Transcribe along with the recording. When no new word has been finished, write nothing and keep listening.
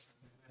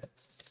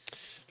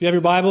If you have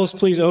your Bibles,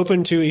 please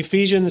open to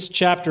Ephesians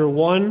chapter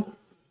 1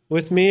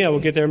 with me. I will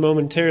get there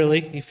momentarily.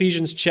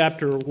 Ephesians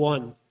chapter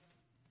 1.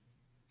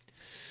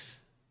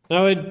 And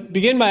I would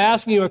begin by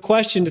asking you a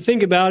question to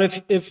think about.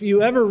 If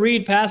you ever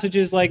read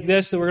passages like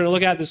this that we're going to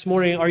look at this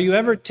morning, are you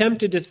ever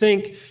tempted to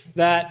think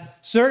that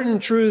certain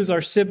truths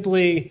are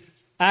simply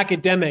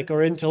academic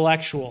or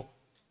intellectual?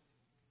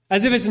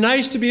 As if it's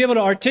nice to be able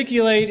to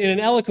articulate in an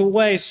eloquent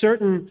way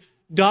certain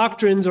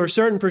doctrines or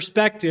certain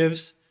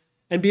perspectives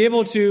and be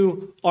able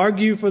to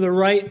argue for the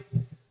right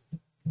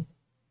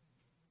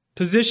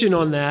position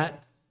on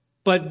that,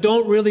 but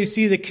don't really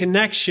see the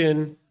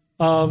connection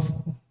of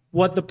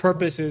what the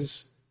purpose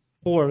is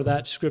for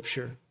that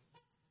scripture.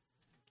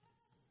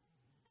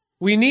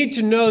 We need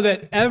to know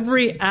that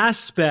every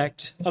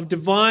aspect of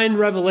divine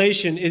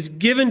revelation is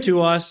given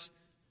to us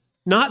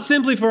not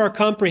simply for our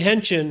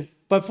comprehension,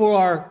 but for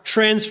our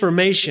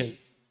transformation.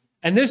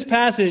 And this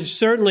passage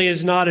certainly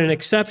is not an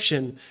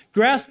exception.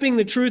 Grasping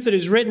the truth that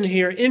is written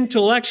here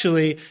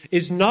intellectually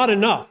is not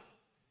enough.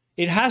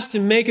 It has to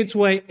make its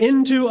way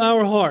into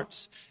our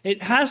hearts.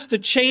 It has to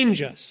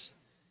change us.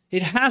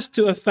 It has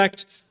to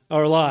affect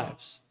our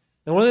lives.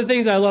 And one of the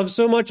things I love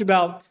so much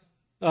about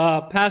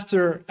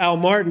Pastor Al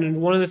Martin,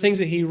 and one of the things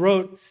that he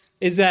wrote,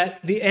 is that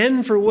the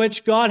end for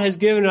which God has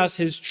given us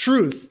his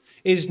truth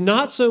is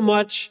not so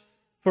much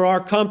for our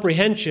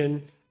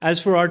comprehension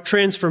as for our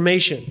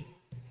transformation.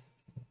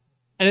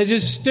 And it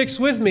just sticks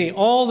with me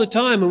all the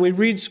time when we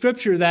read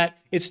Scripture that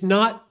it's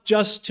not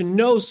just to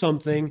know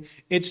something,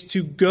 it's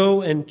to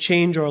go and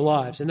change our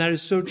lives. And that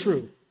is so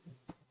true.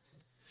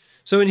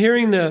 So in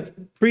hearing the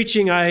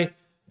preaching, I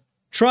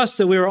trust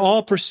that we are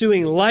all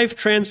pursuing life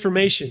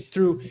transformation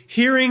through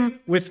hearing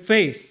with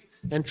faith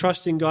and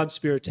trusting God's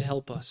Spirit to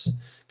help us.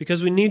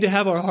 Because we need to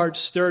have our hearts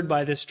stirred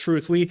by this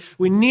truth. We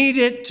need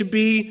it to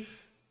be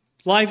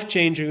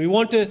life-changing. We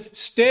want to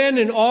stand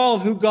in awe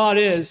of who God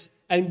is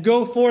and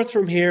go forth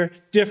from here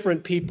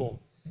different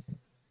people.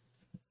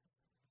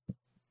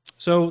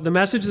 So the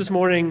message this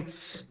morning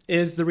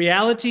is the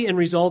reality and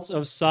results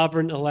of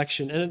sovereign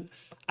election. And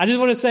I just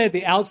want to say at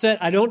the outset,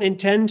 I don't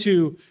intend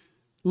to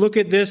look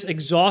at this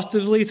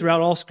exhaustively throughout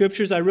all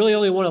scriptures. I really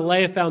only want to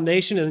lay a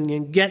foundation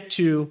and get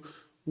to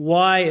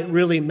why it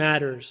really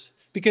matters.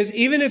 Because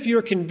even if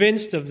you're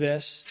convinced of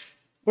this,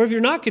 or if you're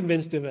not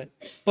convinced of it,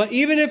 but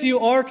even if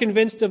you are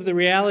convinced of the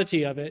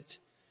reality of it,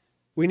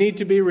 we need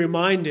to be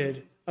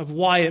reminded of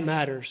why it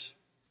matters,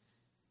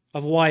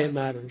 and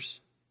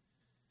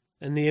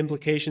the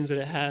implications that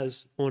it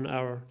has on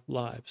our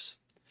lives.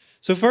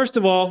 So first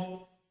of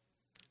all,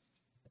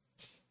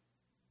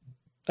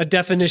 a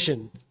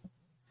definition,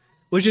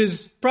 which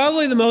is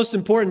probably the most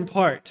important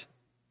part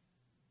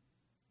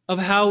of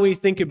how we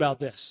think about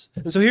this.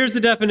 And so here's the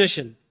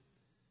definition.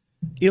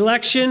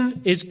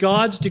 Election is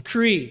God's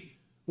decree,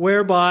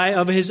 whereby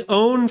of his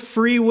own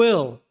free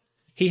will,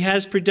 he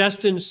has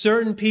predestined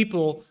certain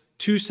people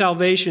to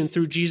salvation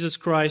through Jesus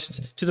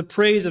Christ, to the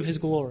praise of his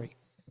glory.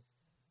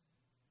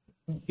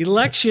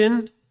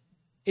 Election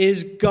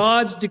is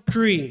God's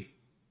decree,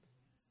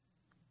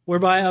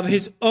 whereby of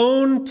his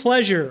own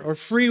pleasure or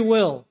free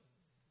will,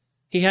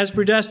 he has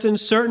predestined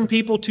certain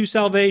people to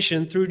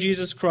salvation through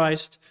Jesus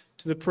Christ,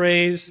 to the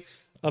praise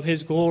of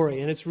his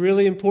glory. And it's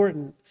really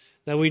important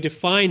that we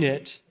define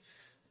it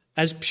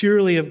as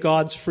purely of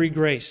God's free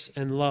grace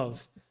and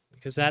love,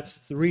 because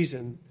that's the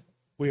reason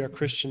we are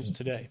Christians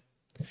today.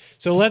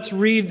 So let's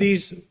read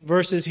these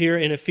verses here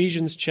in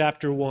Ephesians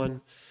chapter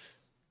 1.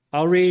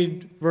 I'll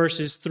read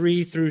verses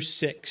 3 through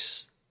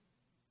 6.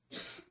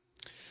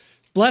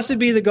 Blessed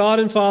be the God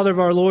and Father of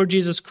our Lord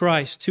Jesus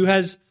Christ, who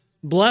has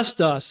blessed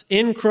us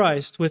in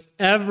Christ with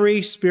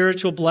every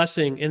spiritual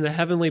blessing in the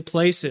heavenly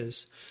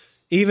places,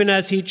 even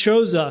as he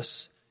chose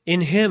us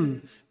in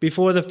him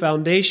before the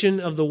foundation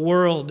of the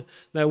world,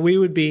 that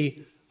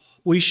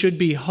we should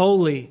be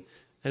holy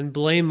and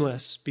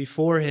blameless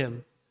before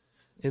him.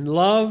 In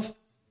love,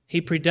 he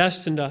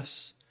predestined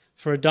us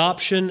for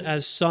adoption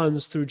as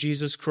sons through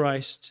Jesus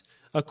Christ,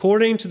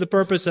 according to the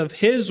purpose of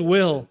his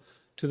will,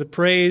 to the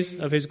praise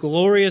of his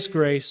glorious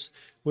grace,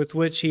 with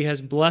which he has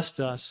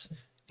blessed us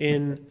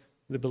in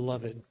the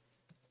Beloved.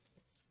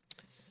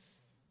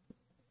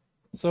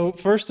 So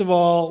first of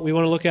all, we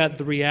want to look at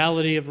the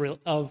reality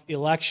of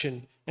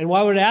election. And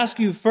what I would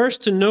ask you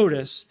first to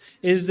notice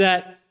is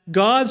that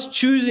God's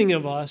choosing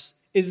of us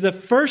is the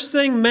first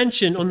thing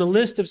mentioned on the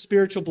list of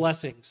spiritual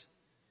blessings.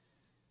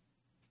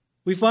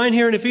 We find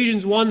here in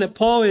Ephesians 1 that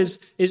Paul is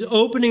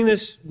opening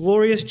this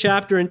glorious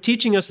chapter and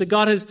teaching us that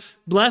God has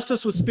blessed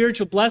us with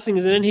spiritual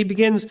blessings. And then he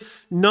begins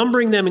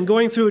numbering them and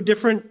going through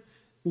different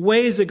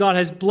ways that God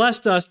has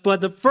blessed us.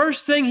 But the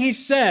first thing he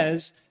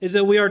says is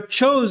that we are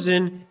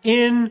chosen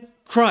in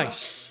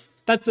Christ.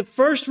 That's the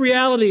first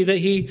reality that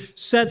he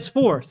sets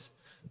forth.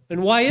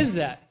 And why is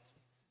that?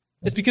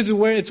 It's because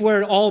it's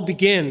where it all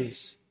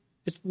begins.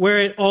 It's where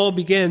it all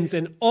begins.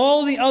 And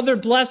all the other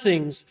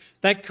blessings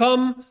that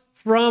come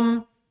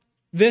from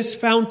this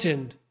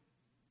fountain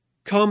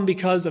come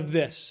because of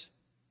this,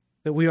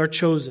 that we are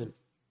chosen.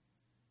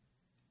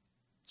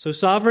 So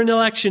sovereign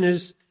election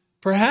is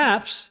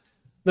perhaps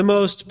the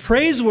most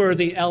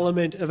praiseworthy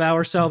element of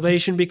our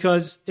salvation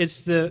because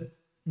it's the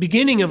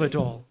beginning of it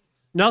all.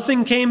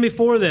 Nothing came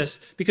before this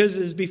because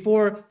it is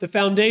before the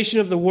foundation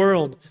of the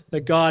world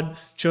that God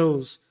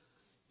chose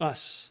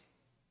us.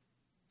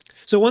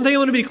 So one thing I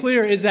want to be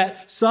clear is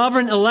that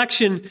sovereign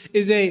election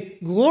is a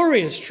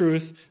glorious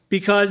truth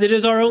because it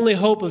is our only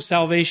hope of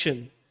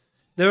salvation.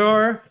 There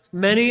are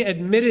many,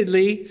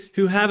 admittedly,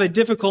 who have a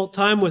difficult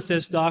time with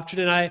this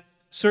doctrine, and I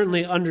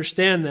certainly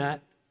understand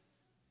that.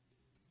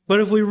 But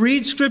if we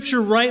read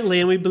Scripture rightly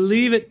and we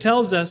believe it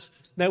tells us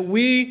that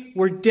we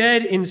were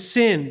dead in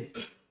sin,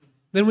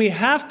 then we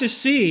have to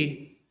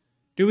see,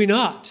 do we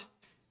not,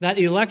 that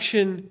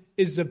election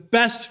is the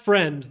best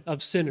friend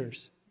of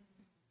sinners.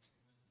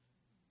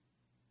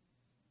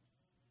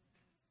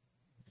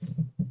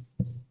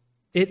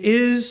 It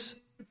is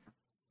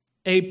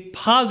a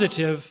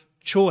positive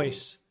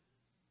choice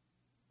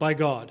by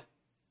God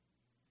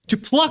to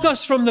pluck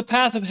us from the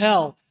path of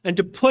hell and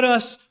to put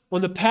us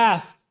on the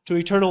path to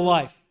eternal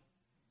life.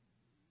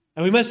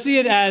 And we must see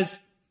it as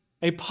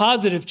a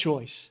positive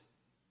choice.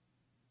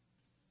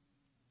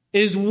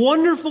 It is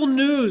wonderful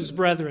news,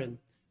 brethren,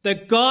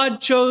 that God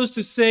chose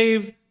to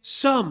save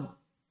some.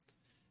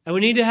 And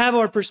we need to have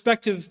our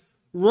perspective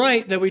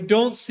right, that we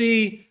don't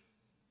see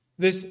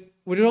this,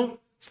 we don't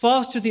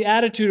foster the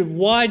attitude of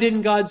why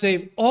didn't God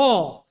save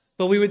all,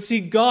 but we would see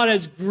God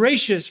as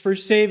gracious for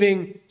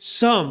saving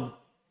some.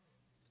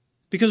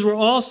 Because we're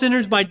all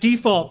sinners by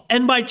default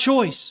and by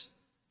choice.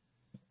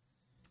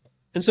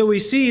 And so we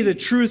see the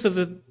truth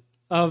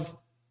of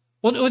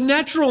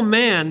natural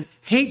man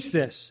hates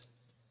this.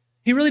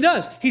 He really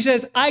does. He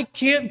says, I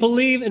can't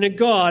believe in a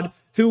God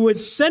who would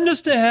send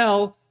us to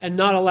hell and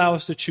not allow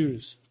us to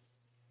choose.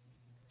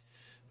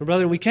 But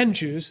brethren, we can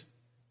choose.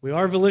 We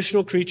are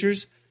volitional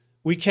creatures.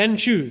 We can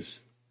choose.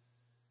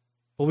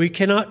 But we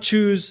cannot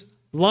choose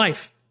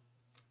life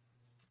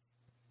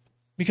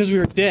because we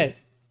are dead.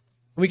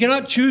 We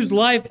cannot choose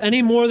life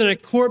any more than a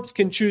corpse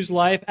can choose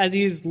life as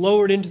he is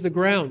lowered into the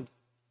ground.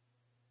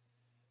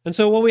 And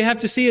so what we have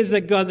to see is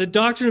that God, the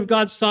doctrine of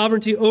God's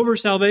sovereignty over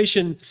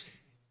salvation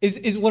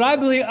is what I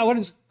believe, what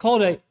is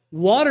called a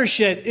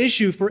watershed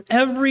issue for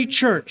every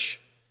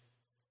church.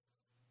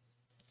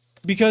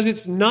 Because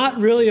it's not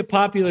really a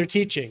popular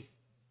teaching.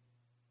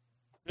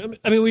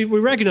 I mean, we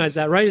recognize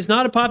that, right? It's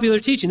not a popular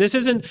teaching. This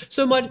isn't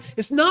so much,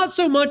 it's not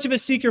so much of a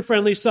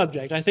seeker-friendly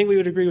subject. I think we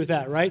would agree with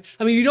that, right?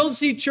 I mean, you don't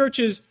see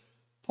churches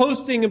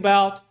posting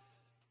about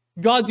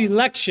God's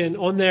election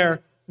on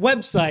their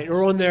website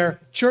or on their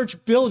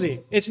church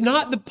building. It's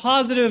not the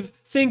positive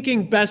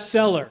thinking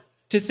bestseller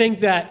to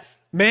think that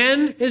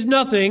man is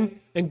nothing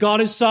and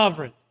God is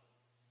sovereign.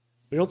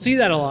 We don't see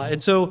that a lot.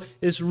 And so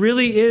this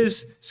really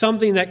is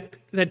something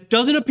that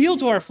doesn't appeal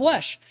to our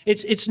flesh.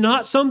 It's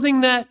not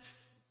something that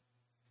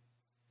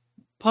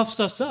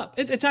puffs us up.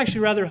 It's actually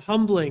rather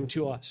humbling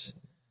to us.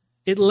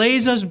 It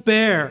lays us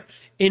bare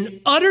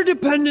in utter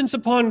dependence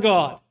upon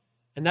God.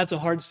 And that's a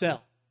hard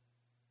sell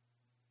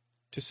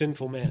to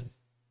sinful man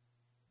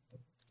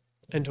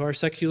and to our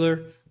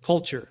secular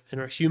culture and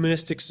our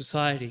humanistic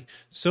society.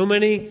 So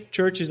many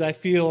churches, I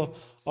feel,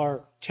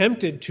 are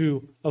tempted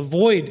to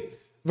avoid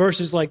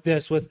verses like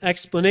this with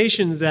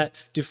explanations that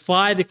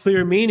defy the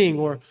clear meaning,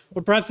 or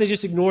perhaps they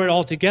just ignore it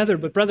altogether.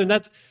 But brethren,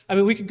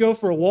 we could go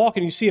for a walk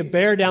and you see a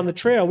bear down the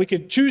trail. We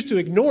could choose to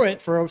ignore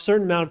it for a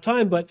certain amount of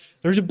time, but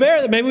there's a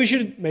bear that maybe we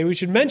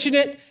should mention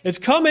it. It's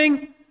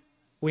coming.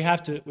 We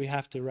have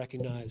to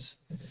recognize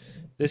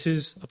this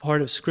is a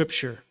part of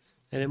Scripture,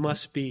 and it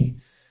must be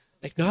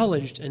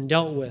acknowledged and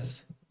dealt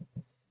with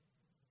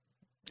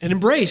and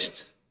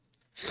embraced.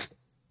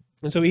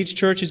 And so each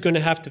church is going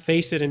to have to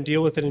face it and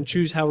deal with it and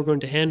choose how we're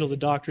going to handle the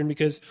doctrine,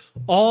 because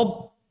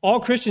all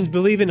Christians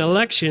believe in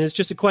election. It's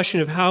just a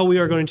question of how we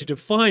are going to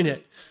define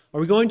it.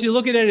 Are we going to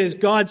look at it as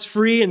God's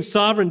free and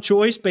sovereign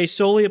choice based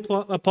solely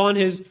upon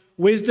his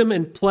wisdom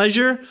and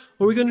pleasure?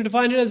 Or are we going to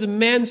define it as a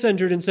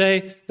man-centered and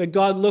say that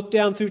God looked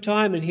down through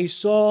time and he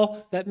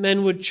saw that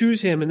men would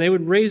choose him and they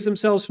would raise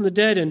themselves from the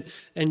dead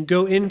and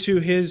go into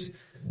his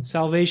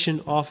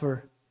salvation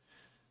offer?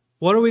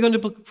 What are we going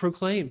to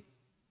proclaim?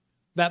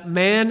 That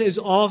man is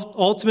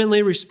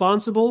ultimately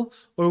responsible?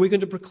 Or are we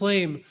going to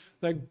proclaim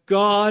that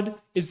God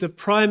is the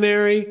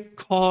primary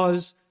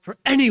cause for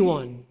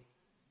anyone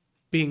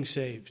being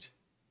saved?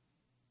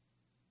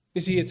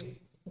 You see,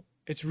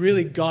 it's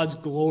really God's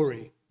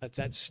glory that's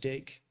at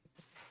stake.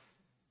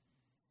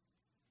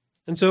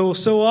 And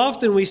so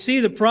often we see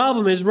the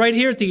problem is right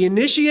here at the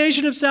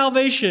initiation of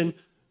salvation,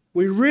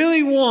 we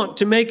really want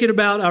to make it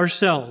about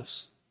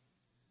ourselves.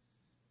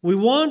 We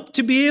want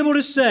to be able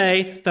to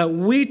say that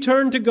we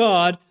turned to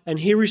God and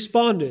he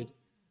responded,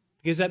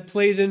 because that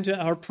plays into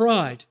our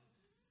pride.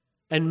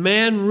 And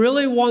man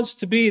really wants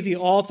to be the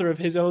author of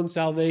his own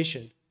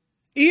salvation.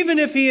 Even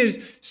if he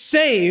is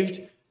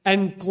saved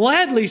and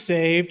gladly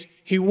saved,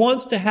 he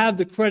wants to have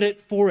the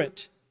credit for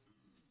it.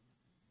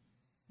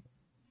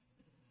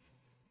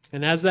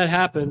 And as that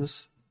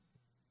happens,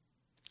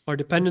 our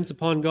dependence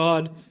upon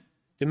God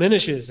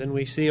diminishes and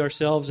we see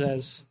ourselves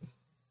as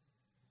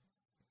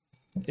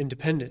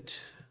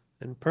independent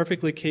and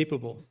perfectly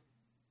capable.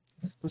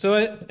 And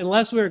so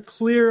unless we're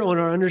clear on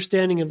our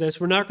understanding of this,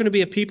 we're not going to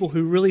be a people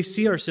who really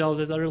see ourselves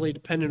as utterly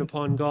dependent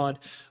upon God.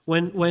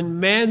 When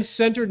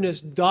man-centeredness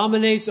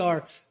dominates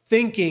our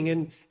thinking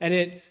and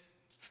it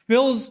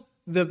fills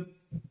the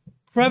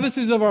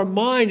crevices of our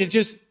mind, it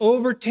just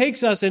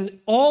overtakes us, and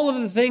all of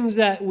the things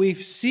that we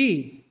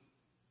see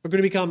are going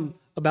to become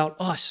about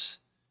us,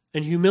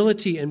 and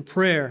humility and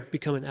prayer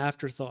become an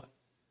afterthought.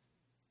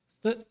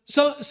 But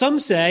so some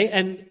say,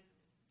 and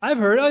I've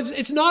heard,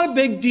 it's not a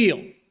big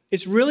deal.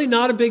 It's really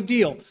not a big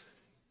deal.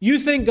 You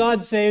think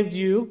God saved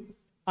you.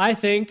 I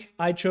think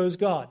I chose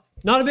God.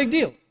 Not a big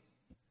deal.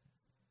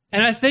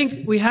 And I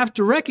think we have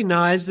to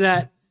recognize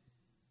that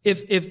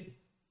if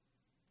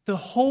the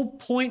whole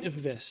point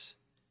of this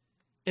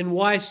and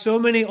why so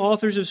many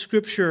authors of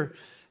Scripture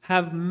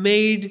have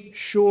made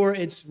sure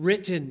it's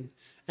written,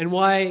 and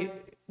why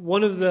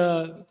one of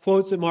the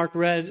quotes that Mark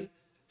read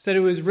said it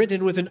was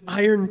written with an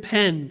iron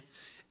pen,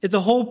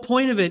 the whole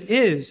point of it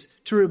is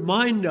to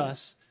remind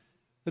us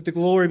that the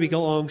glory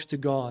belongs to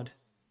God.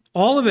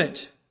 All of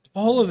it.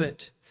 All of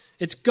it.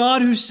 It's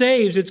God who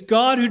saves. It's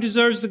God who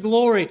deserves the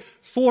glory.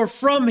 For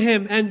from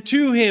him and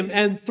to him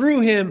and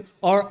through him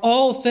are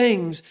all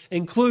things,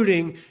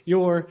 including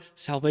your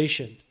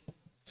salvation.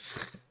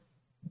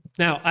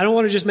 Now, I don't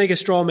want to just make a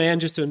straw man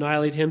just to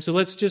annihilate him, so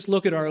let's just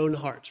look at our own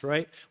hearts,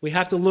 right? We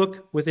have to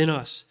look within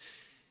us.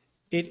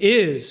 It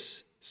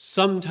is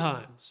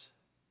sometimes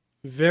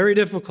very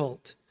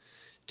difficult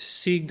to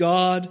see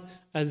God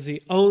as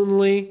the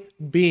only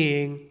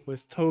being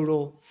with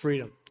total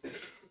freedom.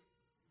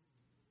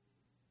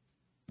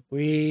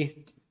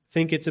 We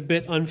think it's a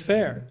bit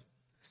unfair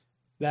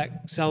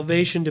that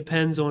salvation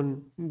depends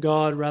on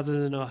God rather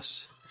than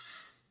us.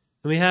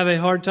 And we have a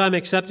hard time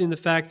accepting the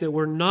fact that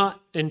we're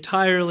not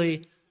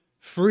entirely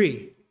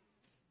free.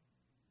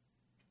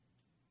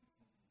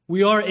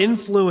 We are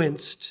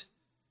influenced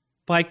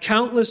by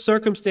countless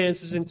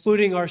circumstances,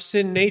 including our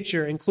sin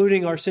nature,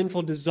 including our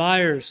sinful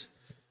desires,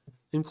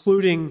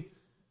 including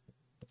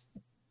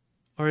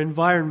our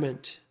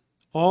environment,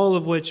 all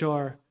of which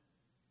are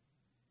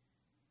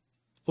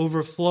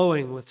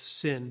overflowing with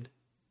sin.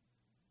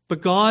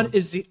 But God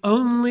is the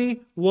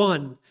only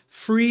one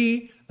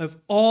free of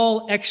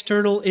all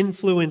external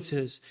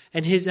influences,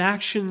 and his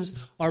actions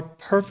are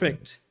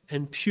perfect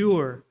and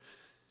pure.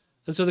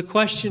 And so the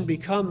question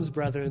becomes,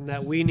 brethren,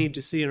 that we need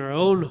to see in our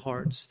own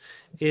hearts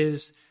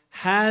is,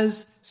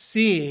 has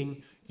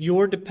seeing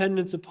your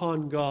dependence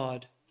upon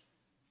God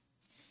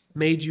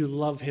made you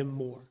love him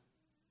more?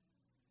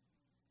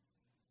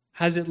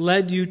 Has it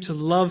led you to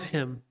love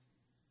him?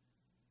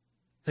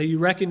 That you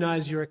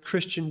recognize you're a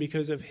Christian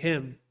because of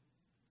him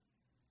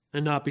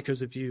and not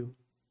because of you.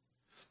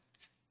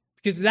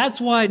 Because that's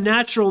why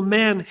natural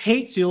man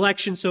hates the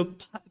election so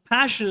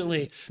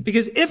passionately.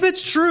 Because if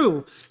it's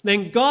true,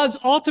 then God's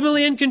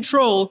ultimately in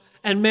control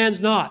and man's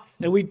not.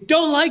 And we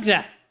don't like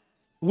that.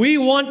 We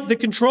want the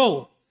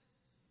control.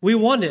 We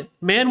want it.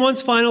 Man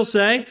wants final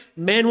say.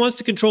 Man wants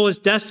to control his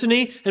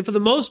destiny. And for the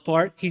most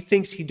part, he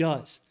thinks he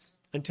does.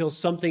 Until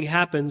something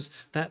happens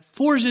that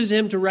forces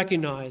him to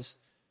recognize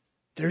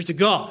there's a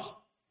God.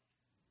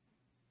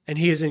 And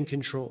he is in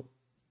control.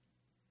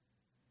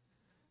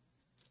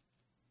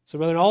 So,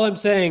 brethren, all I'm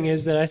saying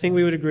is that I think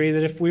we would agree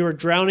that if we were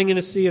drowning in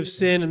a sea of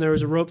sin and there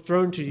was a rope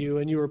thrown to you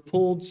and you were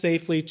pulled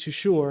safely to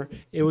shore,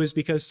 it was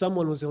because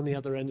someone was on the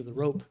other end of the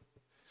rope.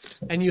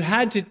 And you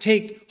had to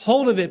take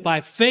hold of it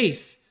by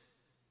faith.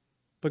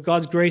 But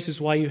God's grace is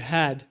why you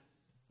had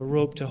a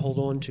rope to hold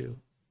on to.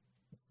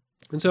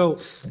 And so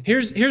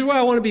here's where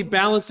I want to be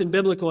balanced and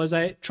biblical as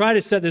I try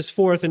to set this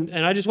forth. And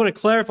I just want to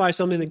clarify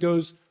something that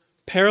goes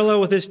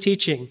parallel with this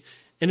teaching.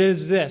 And it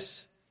is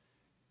this.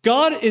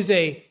 God is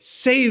a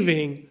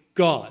saving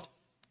God.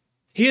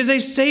 He is a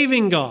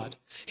saving God.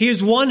 He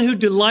is one who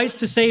delights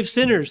to save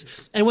sinners.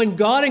 And when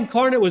God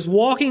incarnate was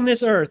walking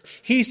this earth,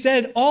 he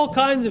said all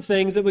kinds of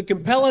things that would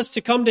compel us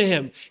to come to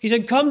him. He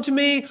said, "Come to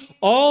me,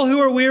 all who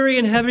are weary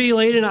and heavy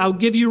laden, I'll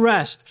give you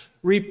rest.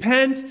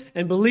 Repent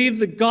and believe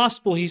the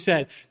gospel," he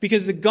said,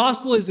 because the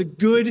gospel is the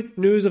good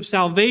news of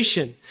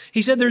salvation.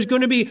 He said there's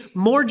going to be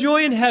more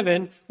joy in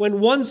heaven when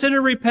one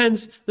sinner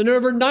repents than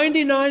over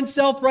 99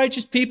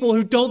 self-righteous people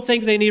who don't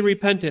think they need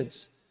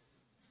repentance.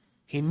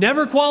 He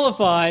never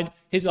qualified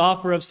his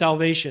offer of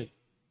salvation.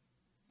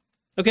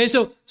 Okay,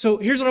 so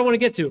here's what I want to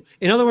get to.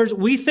 In other words,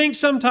 we think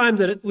sometimes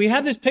that we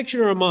have this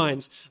picture in our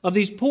minds of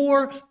these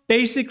poor,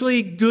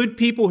 basically good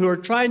people who are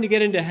trying to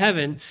get into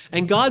heaven,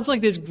 and God's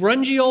like this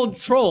grungy old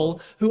troll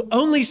who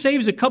only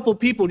saves a couple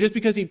people just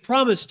because he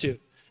promised to.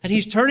 And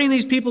he's turning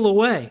these people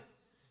away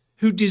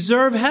who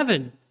deserve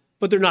heaven,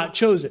 but they're not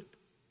chosen.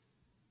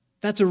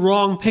 That's a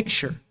wrong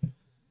picture.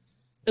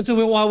 And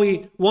so while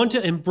we want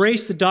to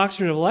embrace the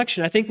doctrine of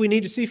election, I think we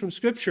need to see from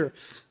Scripture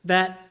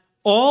that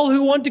all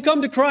who want to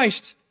come to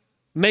Christ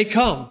may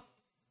come.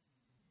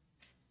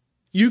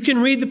 You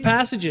can read the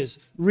passages,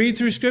 read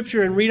through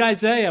Scripture and read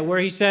Isaiah where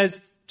he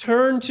says,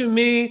 "Turn to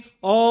me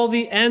all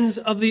the ends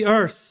of the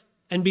earth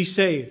and be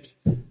saved."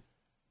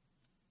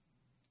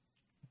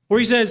 Where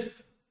he says,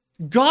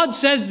 God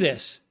says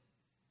this.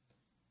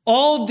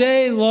 All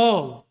day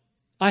long,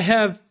 I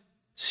have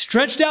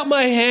stretched out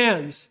my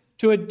hands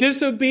to a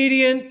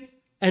disobedient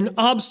and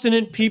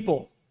obstinate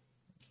people.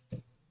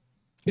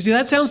 You see,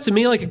 that sounds to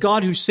me like a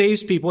God who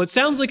saves people. It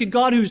sounds like a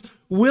God who's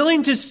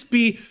willing to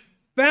be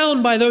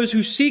found by those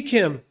who seek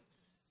him.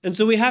 And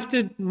so we have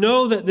to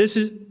know that this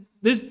is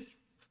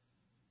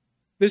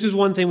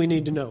one thing we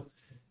need to know.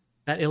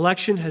 That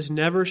election has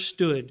never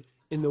stood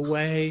in the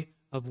way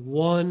of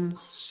one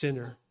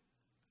sinner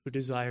who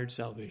desired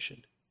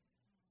salvation.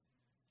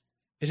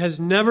 It has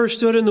never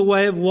stood in the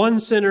way of one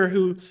sinner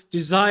who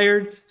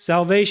desired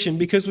salvation,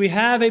 because we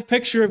have a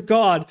picture of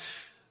God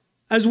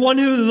as one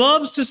who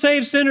loves to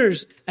save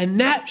sinners, and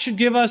that should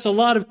give us a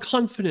lot of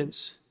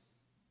confidence.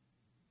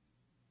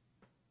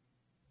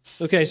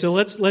 Okay, so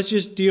let's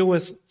just deal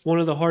with one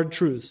of the hard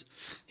truths.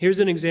 Here's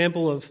an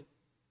example of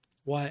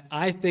why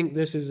I think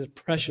this is a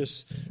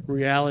precious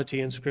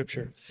reality in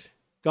Scripture.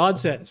 God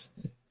says,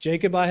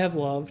 Jacob I have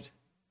loved,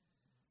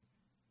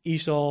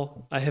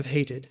 Esau I have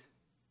hated.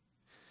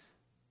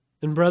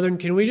 And brethren,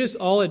 can we just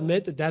all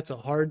admit that that's a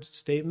hard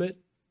statement?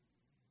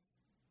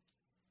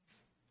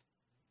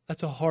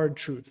 That's a hard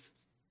truth.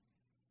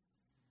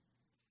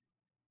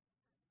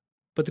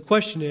 But the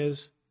question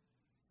is,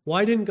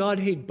 why didn't God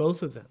hate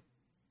both of them?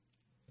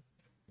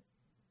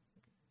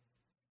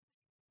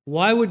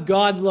 Why would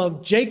God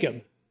love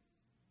Jacob?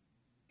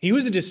 He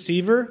was a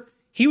deceiver.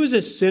 He was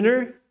a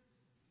sinner.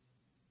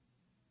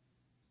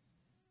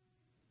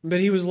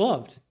 But he was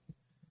loved.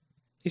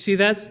 You see,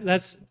 that's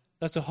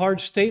a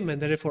hard statement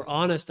that, if we're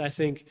honest, I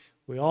think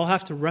we all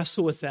have to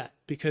wrestle with that,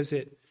 because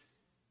it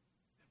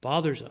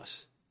bothers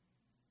us.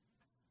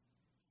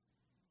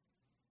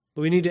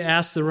 But we need to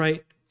ask the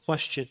right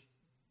question.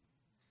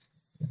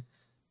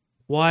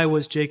 Why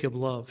was Jacob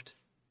loved?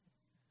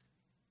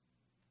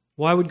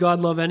 Why would God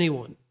love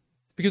anyone?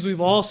 Because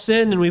we've all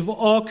sinned and we've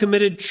all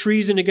committed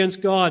treason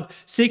against God,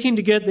 seeking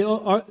to get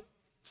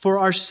for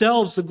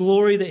ourselves the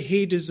glory that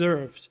he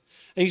deserved.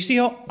 And you see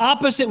how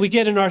opposite we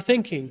get in our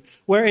thinking,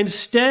 where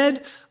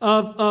instead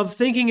of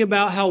thinking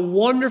about how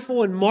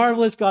wonderful and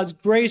marvelous God's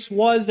grace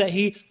was that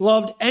he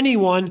loved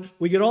anyone,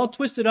 we get all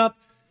twisted up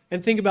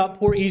and think about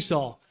poor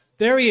Esau.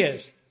 There he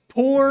is.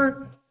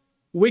 Poor,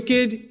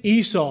 wicked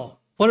Esau.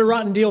 What a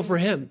rotten deal for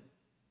him.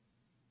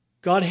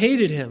 God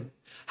hated him.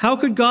 How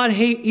could God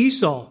hate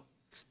Esau?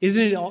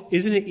 Isn't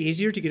it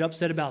easier to get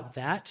upset about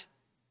that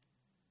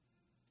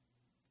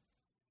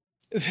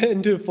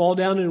than to fall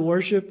down and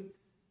worship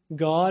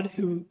God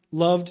who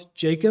loved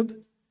Jacob?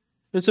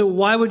 And so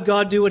why would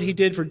God do what he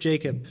did for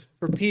Jacob,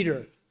 for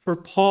Peter, for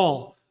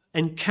Paul,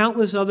 and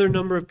countless other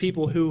number of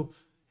people who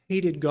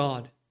hated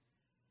God?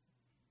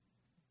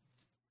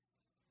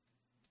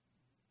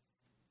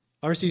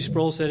 R.C.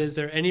 Sproul said, "Is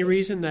there any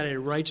reason that a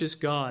righteous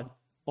God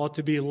ought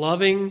to be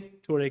loving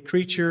toward a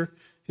creature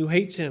who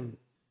hates him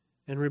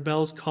and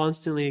rebels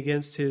constantly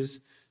against his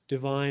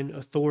divine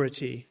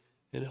authority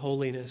and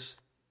holiness?"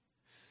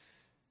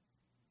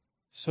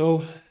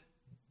 So,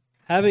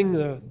 having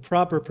the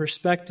proper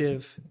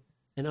perspective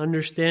and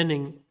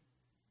understanding,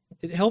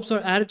 it helps our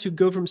attitude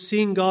go from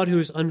seeing God who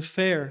is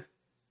unfair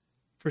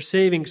for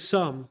saving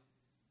some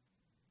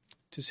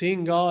to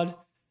seeing God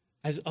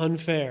as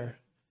unfair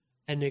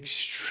and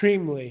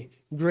extremely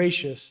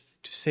gracious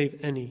to save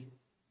any.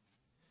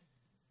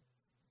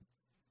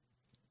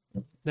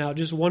 Now,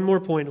 just one more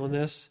point on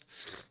this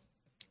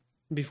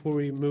before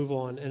we move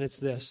on, and it's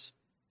this.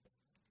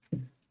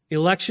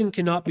 Election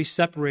cannot be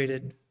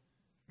separated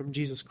from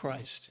Jesus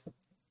Christ.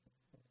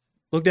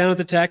 Look down at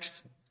the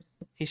text.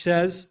 He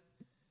says,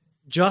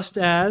 just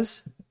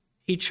as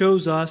he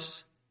chose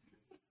us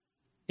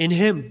in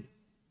him.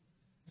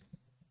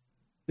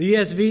 The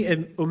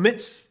ESV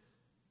omits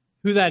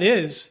who that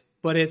is,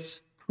 but it's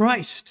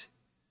Christ.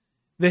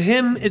 The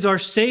him is our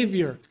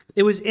Savior.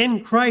 It was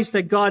in Christ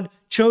that God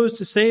chose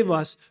to save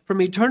us from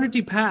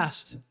eternity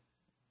past.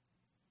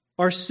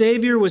 Our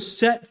Savior was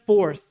set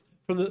forth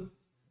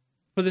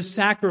for the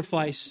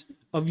sacrifice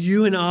of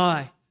you and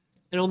I.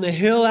 And on the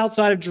hill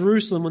outside of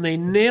Jerusalem, when they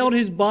nailed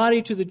his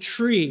body to the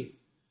tree,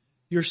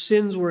 your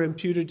sins were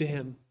imputed to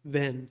him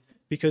then.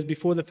 Because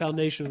before the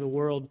foundation of the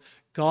world,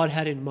 God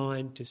had in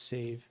mind to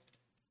save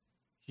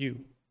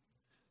you.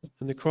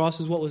 And the cross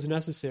is what was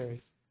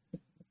necessary.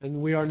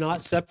 And we are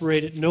not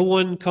separated. No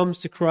one comes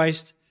to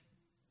Christ.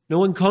 No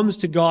one comes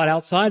to God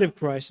outside of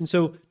Christ. And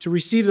so to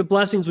receive the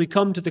blessings, we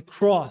come to the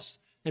cross.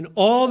 And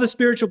all the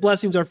spiritual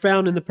blessings are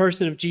found in the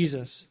person of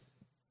Jesus.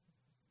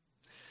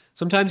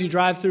 Sometimes you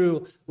drive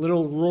through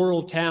little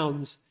rural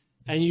towns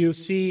and you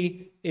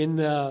see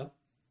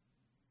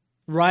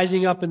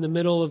rising up in the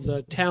middle of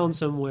the town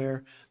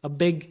somewhere, a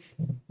big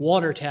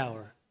water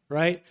tower,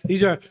 right?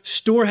 These are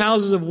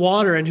storehouses of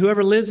water, and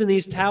whoever lives in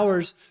these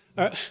towers,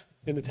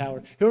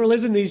 whoever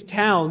lives in these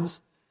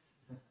towns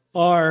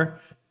are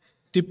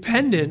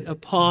dependent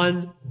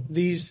upon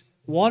these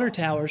water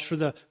towers for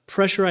the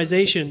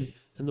pressurization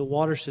and the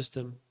water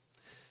system.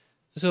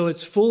 So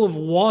it's full of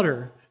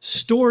water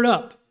stored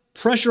up,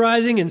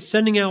 pressurizing and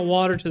sending out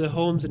water to the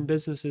homes and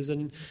businesses.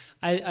 And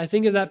I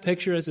think of that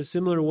picture as a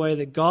similar way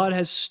that God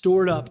has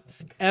stored up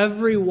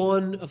every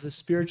one of the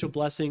spiritual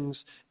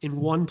blessings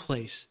in one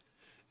place,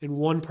 in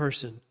one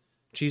person,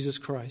 Jesus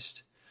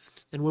Christ.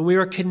 And when we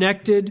are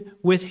connected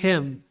with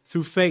him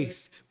through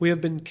faith, we have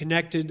been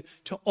connected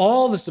to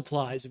all the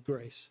supplies of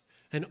grace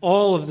and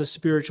all of the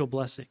spiritual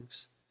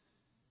blessings.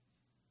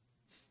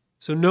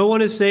 So no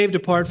one is saved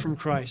apart from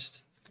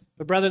Christ.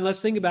 But brethren,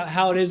 let's think about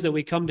how it is that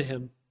we come to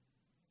him.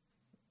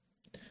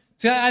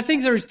 See, I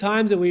think there's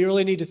times that we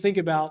really need to think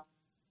about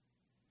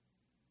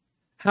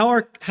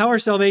how our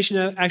salvation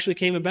actually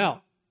came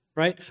about,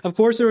 right? Of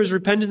course, there was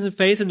repentance and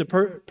faith in the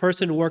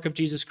person and work of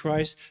Jesus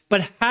Christ.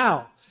 But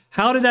how?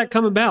 How did that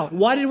come about?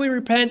 Why did we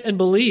repent and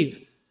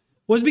believe?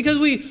 Was it because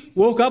we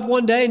woke up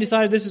one day and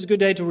decided this is a good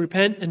day to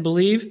repent and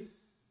believe?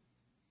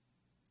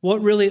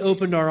 What really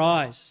opened our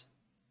eyes?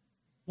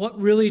 What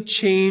really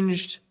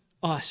changed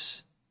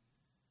us?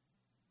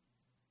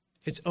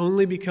 It's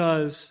only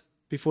because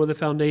before the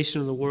foundation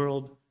of the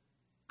world,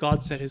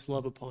 God set his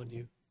love upon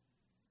you.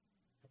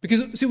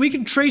 Because, see, we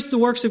can trace the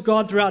works of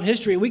God throughout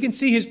history, and we can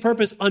see his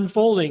purpose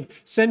unfolding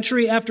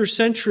century after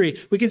century.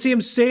 We can see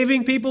him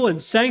saving people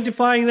and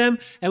sanctifying them,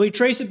 and we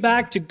trace it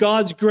back to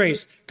God's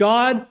grace.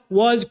 God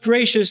was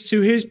gracious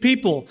to his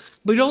people.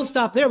 But we don't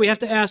stop there. We have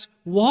to ask,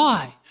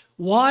 why?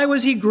 Why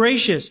was he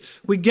gracious?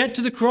 We get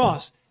to the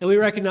cross, and we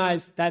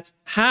recognize that's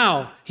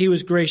how he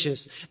was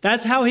gracious.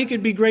 That's how he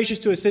could be gracious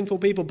to a sinful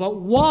people. But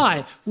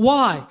why?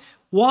 Why?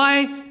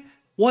 Why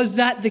was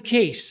that the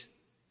case?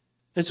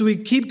 And so we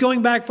keep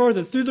going back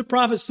further, through the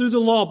prophets, through the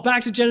law,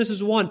 back to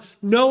Genesis 1.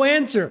 No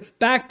answer,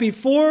 back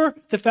before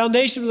the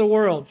foundation of the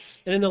world.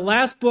 And in the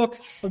last book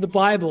of the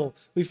Bible,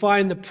 we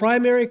find the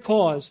primary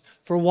cause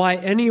for why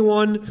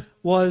anyone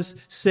was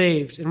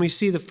saved. And we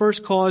see the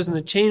first cause in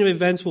the chain of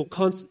events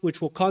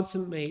which will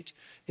consummate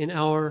in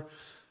our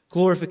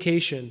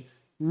glorification.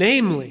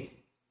 Namely,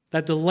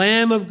 that the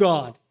Lamb of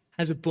God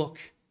has a book.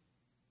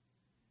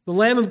 The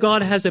Lamb of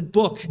God has a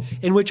book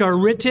in which are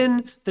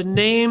written the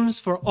names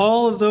for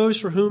all of those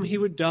for whom he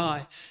would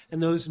die.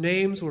 And those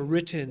names were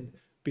written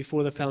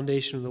before the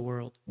foundation of the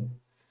world.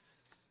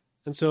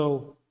 And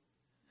so,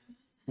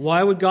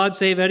 why would God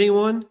save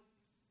anyone?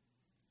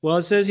 Well,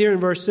 it says here in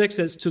verse 6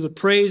 that it's to the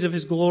praise of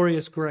his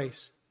glorious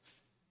grace.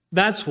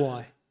 That's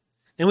why.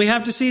 And we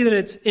have to see that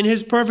it's in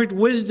his perfect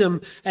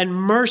wisdom and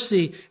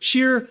mercy.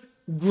 Sheer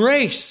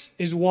grace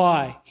is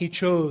why he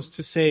chose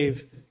to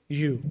save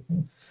you.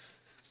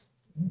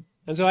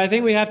 And so I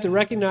think we have to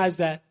recognize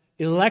that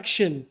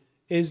election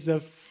is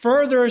the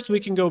furthest we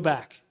can go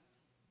back.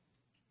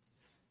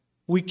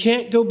 We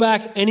can't go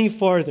back any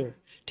farther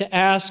to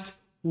ask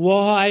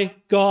why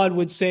God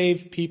would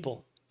save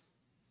people.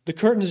 The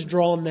curtain is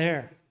drawn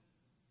there,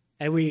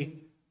 and we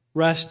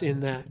rest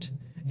in that.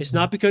 It's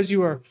not because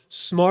you are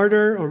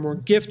smarter or more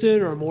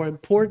gifted or more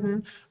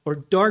important or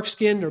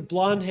dark-skinned or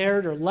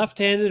blonde-haired or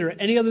left-handed or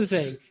any other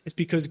thing. It's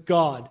because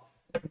God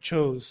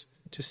chose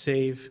to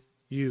save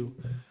you.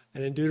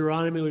 And in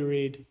Deuteronomy we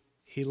read,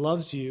 he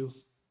loves you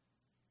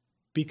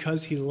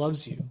because he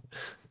loves you.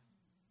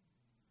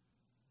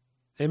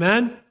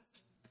 Amen?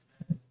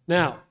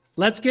 Now,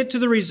 let's get to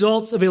the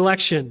results of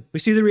election. We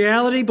see the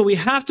reality, but we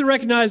have to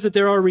recognize that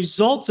there are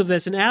results of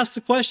this and ask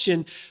the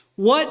question,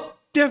 what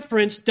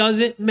difference does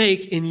it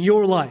make in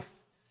your life?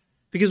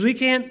 Because we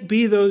can't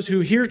be those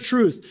who hear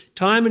truth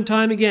time and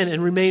time again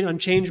and remain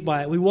unchanged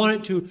by it. We want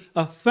it to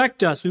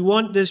affect us. We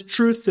want this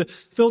truth to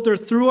filter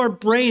through our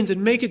brains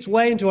and make its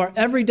way into our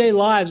everyday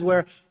lives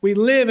where we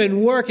live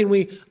and work and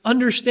we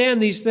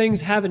understand these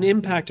things have an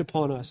impact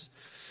upon us.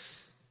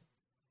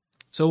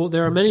 So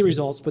there are many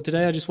results, but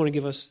today I just want to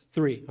give us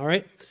 3, all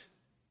right?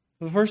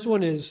 The first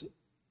one is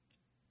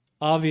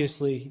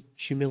obviously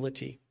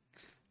humility.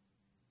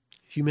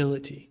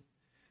 Humility.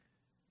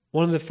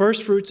 One of the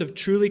first fruits of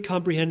truly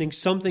comprehending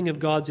something of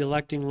God's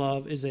electing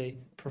love is a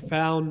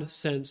profound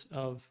sense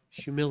of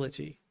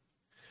humility.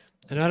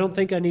 And I don't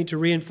think I need to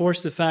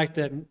reinforce the fact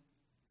that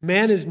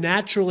man is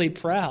naturally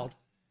proud.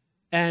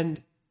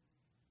 And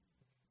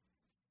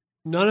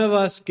none of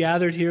us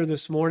gathered here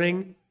this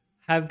morning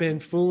have been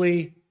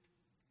fully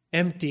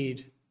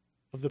emptied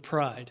of the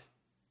pride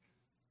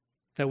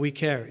that we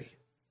carry.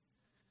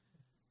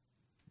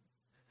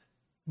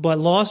 But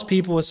lost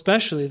people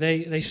especially,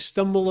 they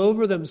stumble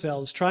over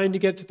themselves trying to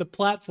get to the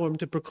platform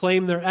to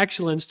proclaim their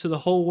excellence to the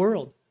whole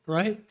world,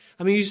 right?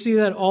 I mean, you see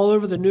that all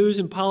over the news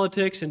and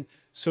politics and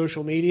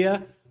social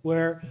media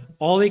where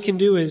all they can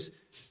do is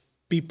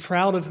be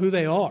proud of who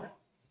they are.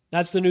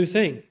 That's the new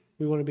thing.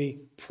 We want to be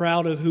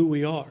proud of who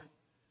we are.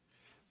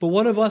 But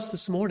what of us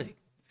this morning?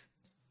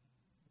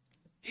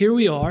 Here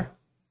we are,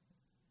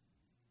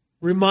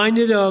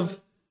 reminded of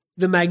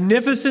the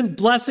magnificent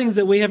blessings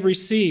that we have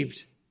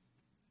received.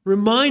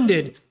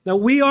 Reminded that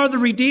we are the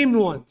redeemed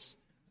ones.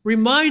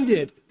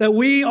 Reminded that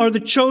we are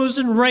the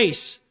chosen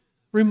race.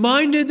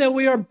 Reminded that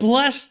we are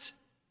blessed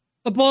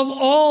above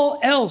all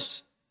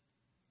else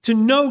to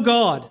know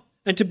God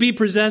and to be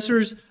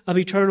possessors of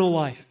eternal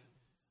life.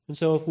 And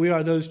so if we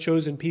are those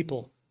chosen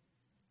people,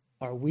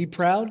 are we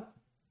proud?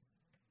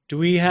 Do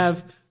we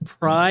have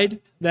pride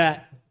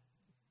that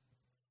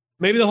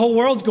Maybe the whole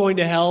world's going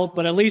to hell,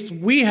 but at least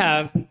we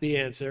have the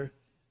answer,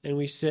 and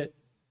we sit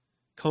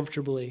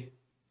comfortably.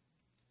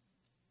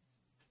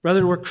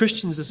 Brethren, we're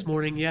Christians this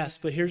morning, yes,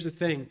 but here's the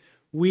thing.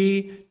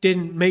 We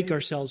didn't make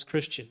ourselves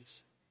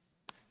Christians.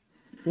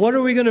 What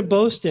are we going to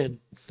boast in?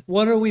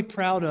 What are we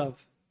proud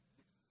of?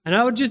 And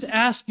I would just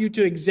ask you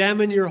to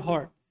examine your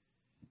heart.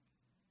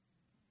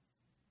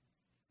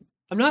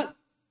 I'm not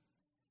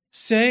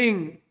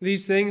saying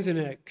these things in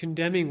a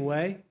condemning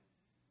way,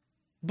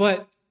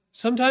 but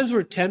sometimes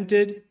we're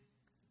tempted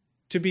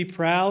to be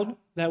proud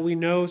that we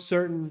know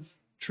certain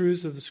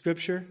truths of the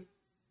Scripture.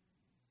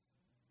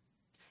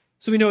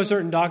 So we know a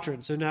certain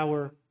doctrine, so now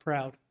we're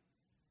proud.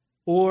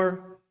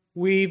 Or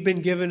we've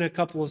been given a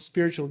couple of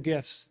spiritual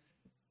gifts,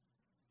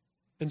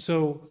 and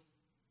so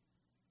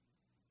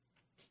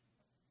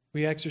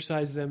we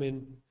exercise them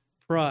in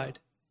pride.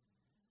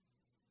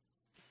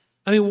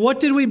 I mean, what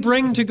did we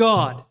bring to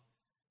God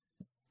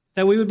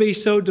that we would be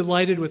so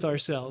delighted with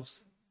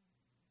ourselves?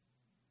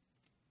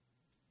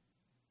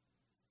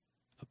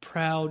 A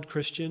proud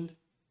Christian?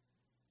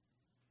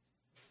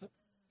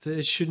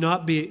 It should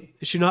not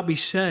be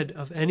said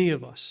of any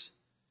of us.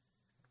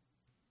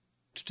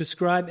 To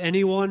describe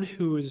anyone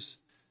who is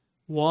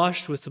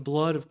washed with the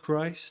blood of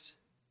Christ.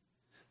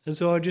 And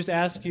so I would just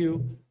ask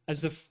you,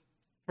 as the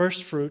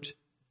first fruit,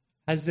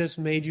 has this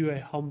made you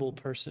a humble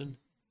person?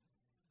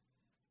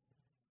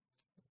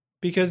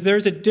 Because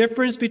there's a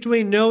difference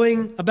between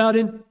knowing about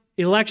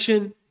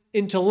election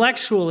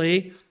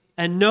intellectually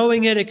and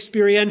knowing it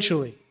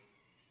experientially.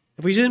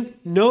 If we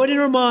didn't know it in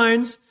our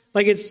minds,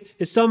 like it's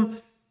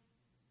some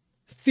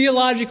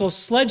theological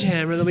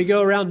sledgehammer that we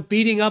go around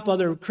beating up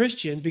other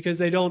Christians because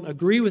they don't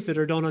agree with it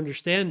or don't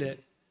understand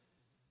it,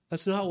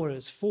 that's not what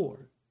it's for.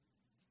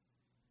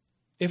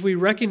 If we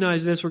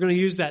recognize this, we're going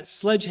to use that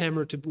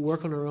sledgehammer to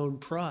work on our own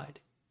pride.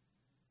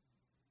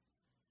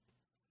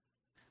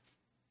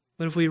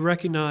 But if we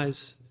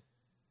recognize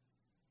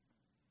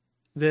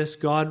this,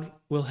 God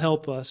will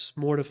help us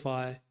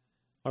mortify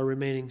our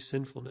remaining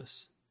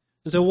sinfulness.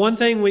 And so one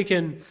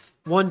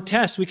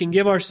test we can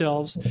give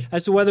ourselves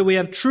as to whether we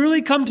have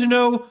truly come to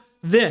know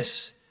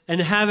this and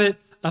have it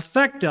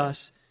affect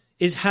us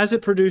is, has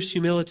it produced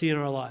humility in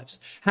our lives?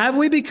 Have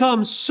we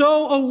become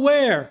so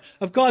aware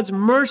of God's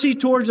mercy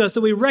towards us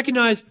that we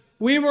recognize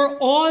we were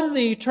on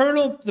the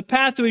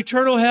path to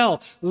eternal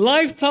hell,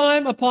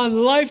 lifetime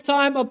upon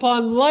lifetime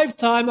upon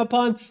lifetime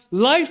upon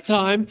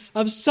lifetime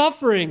of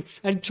suffering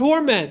and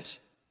torment,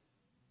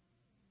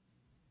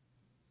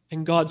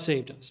 and God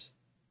saved us?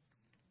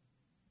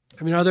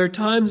 I mean, are there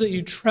times that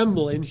you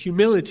tremble in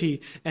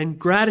humility and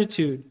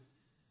gratitude?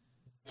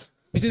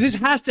 You see, this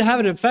has to have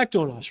an effect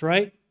on us,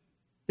 right?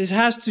 This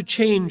has to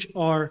change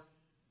our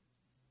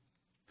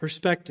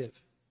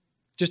perspective.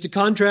 Just to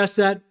contrast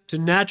that to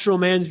natural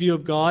man's view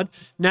of God,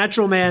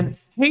 natural man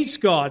hates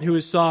God who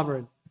is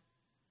sovereign.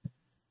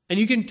 And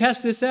you can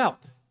test this out.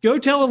 Go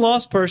tell a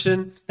lost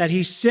person that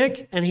he's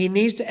sick and he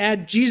needs to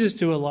add Jesus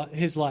to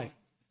his life.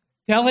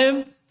 Tell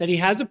him that he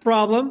has a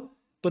problem,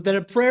 but that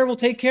a prayer will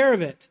take care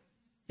of it.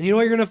 And you know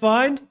what you're going to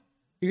find?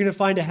 You're going to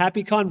find a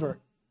happy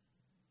convert.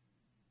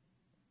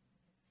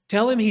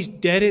 Tell him he's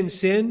dead in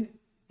sin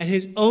and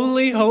his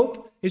only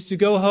hope is to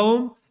go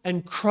home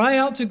and cry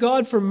out to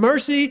God for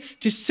mercy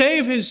to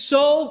save his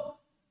soul.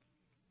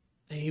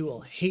 And he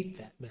will hate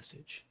that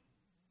message.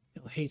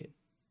 He'll hate it.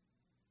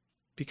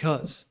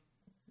 Because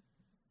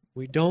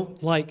we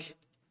don't like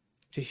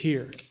to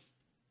hear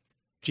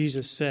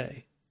Jesus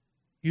say,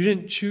 "You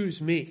didn't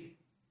choose me,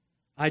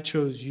 I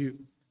chose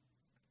you."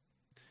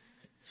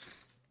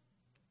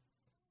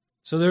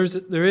 So there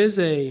is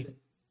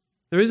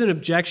an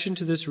objection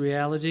to this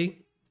reality,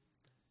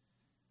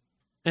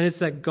 and it's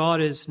that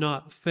God is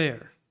not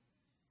fair,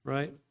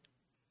 right?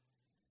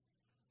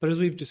 But as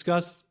we've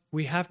discussed,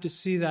 we have to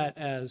see that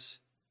as,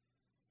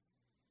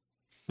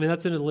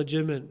 that's a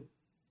legitimate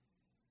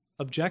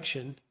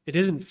objection. It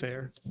isn't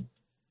fair.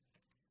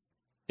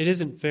 It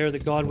isn't fair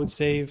that God would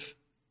save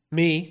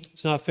me.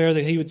 It's not fair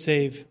that he would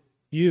save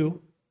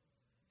you.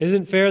 It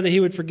isn't fair that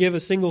he would forgive a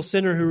single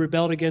sinner who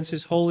rebelled against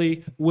his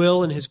holy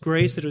will and his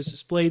grace that was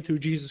displayed through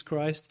Jesus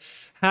Christ.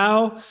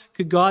 How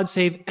could God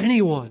save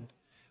anyone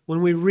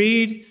when we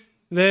read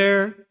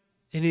there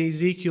in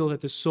Ezekiel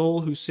that the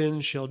soul who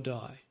sins shall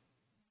die?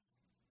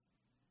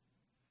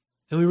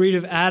 And we read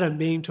of Adam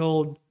being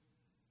told,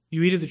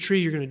 you eat of the tree,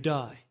 you're going to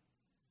die.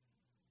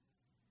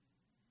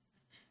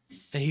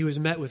 And he was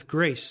met with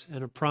grace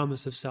and a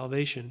promise of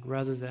salvation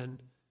rather than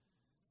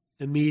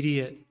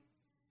immediate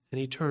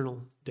and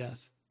eternal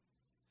death.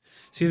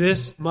 See,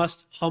 this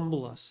must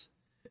humble us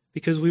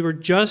because we were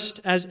just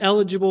as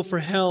eligible for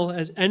hell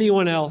as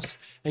anyone else,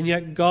 and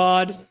yet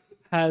God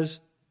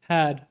has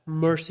had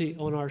mercy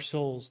on our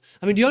souls.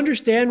 Do you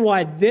understand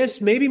why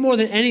this, maybe more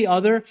than any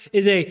other,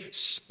 is a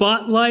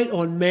spotlight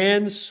on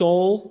man's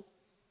soul?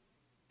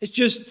 It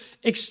just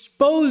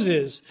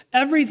exposes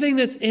everything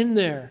that's in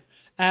there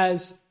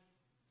as,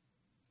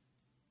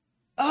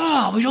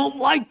 we don't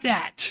like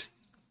that.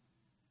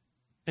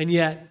 And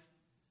yet,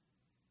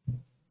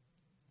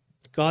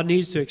 God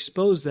needs to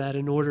expose that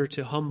in order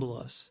to humble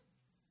us.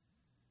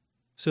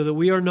 so that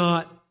we are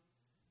not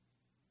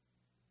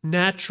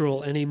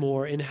natural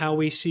anymore in how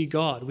we see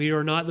God. We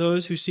are not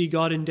those who see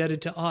God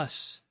indebted to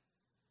us.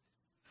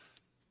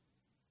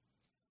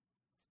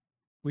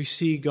 We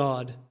see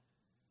God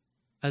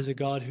as a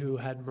God who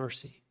had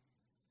mercy.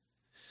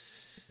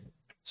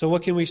 So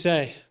what can we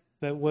say?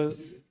 That were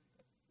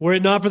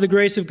it not for the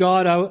grace of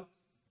God,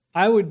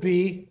 I would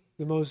be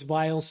the most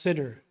vile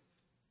sinner.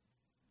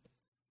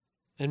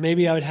 And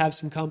maybe I would have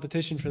some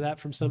competition for that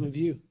from some of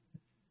you.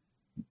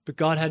 But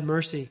God had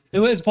mercy.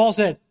 And as Paul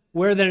said,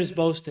 where then is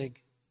boasting?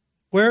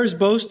 Where is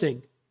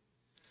boasting?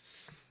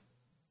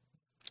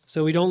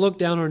 So we don't look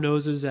down our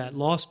noses at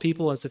lost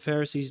people as the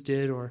Pharisees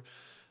did, or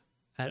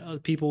at other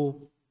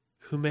people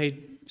who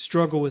may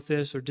struggle with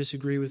this or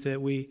disagree with it.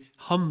 We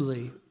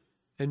humbly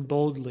and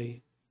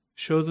boldly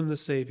show them the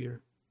Savior.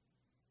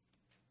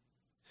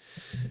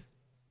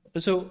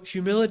 And so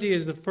humility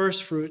is the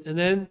first fruit, and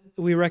then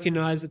we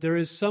recognize that there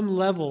is some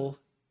level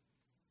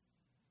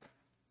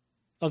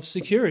of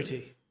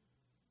security.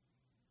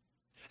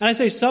 And I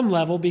say some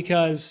level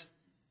because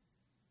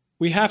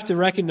we have to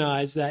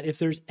recognize that if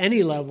there's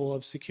any level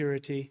of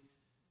security,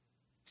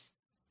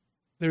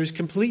 there is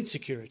complete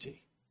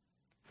security.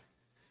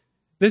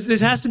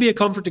 This has to be a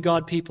comfort to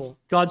God's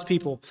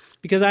people,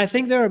 because I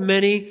think there are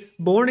many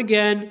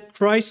born-again,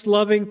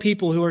 Christ-loving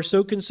people who are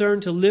so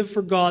concerned to live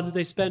for God that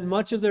they spend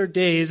much of their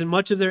days and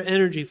much of their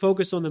energy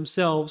focused on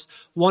themselves,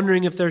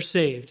 wondering if they're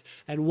saved,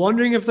 and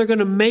wondering if they're going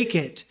to make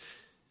it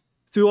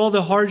through all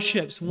the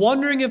hardships,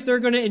 wondering if they're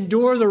going to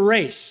endure the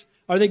race.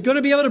 Are they going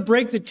to be able to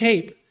break the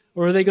tape,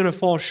 or are they going to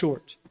fall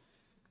short?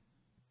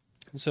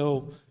 And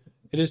so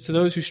it is to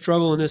those who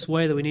struggle in this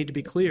way that we need to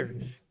be clear.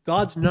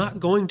 God's not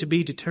going to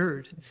be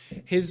deterred.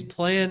 His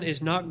plan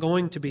is not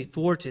going to be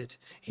thwarted.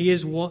 He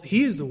is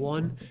the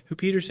one who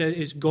Peter said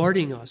is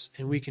guarding us,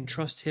 and we can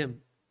trust him.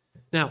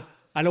 Now,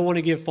 I don't want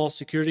to give false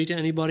security to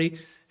anybody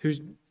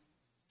who's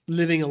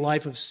living a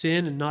life of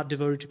sin and not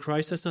devoted to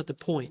Christ. That's not the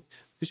point.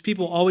 Because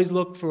people always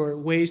look for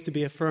ways to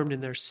be affirmed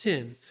in their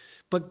sin.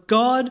 But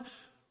God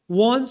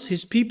wants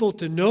his people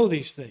to know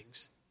these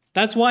things.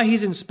 That's why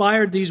he's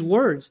inspired these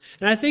words.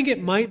 And I think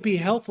it might be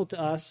helpful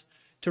to us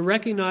to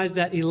recognize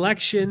that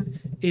election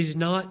is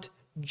not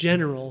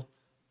general,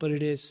 but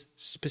it is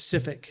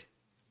specific.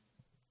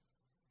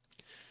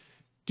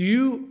 Do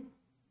you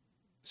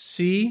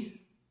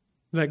see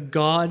that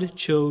God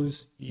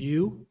chose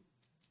you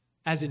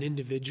as an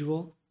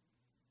individual?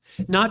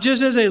 Not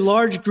just as a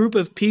large group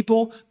of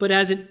people, but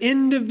as an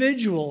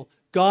individual.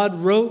 God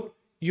wrote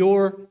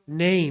your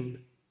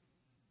name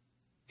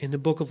in the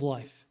book of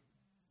life.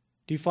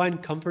 Do you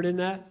find comfort in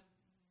that?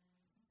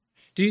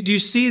 Do you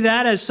see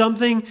that as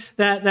something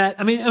that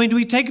do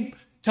we take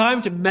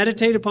time to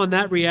meditate upon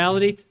that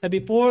reality? That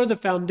before the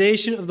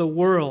foundation of the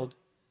world,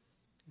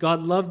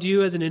 God loved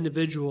you as an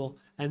individual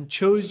and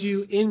chose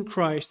you in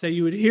Christ, that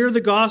you would hear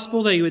the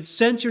gospel, that you would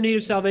sense your need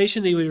of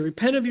salvation, that you would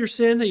repent of your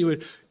sin, that you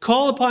would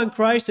call upon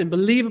Christ and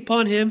believe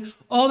upon him.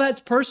 All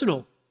that's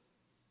personal.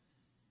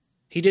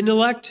 He didn't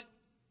elect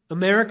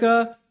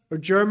America or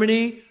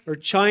Germany or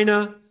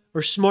China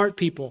or smart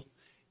people.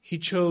 He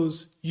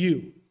chose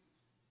you.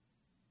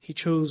 He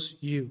chose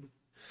you.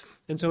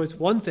 And so it's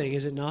one thing,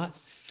 is it not,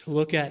 to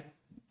look at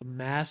a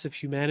mass of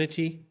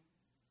humanity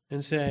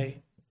and say,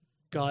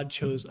 God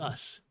chose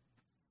us.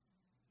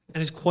 And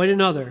it's quite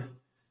another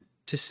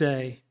to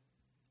say,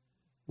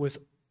 with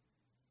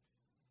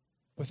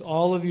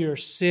all of your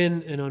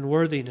sin and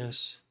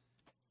unworthiness,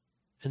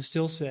 and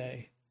still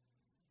say,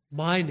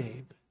 my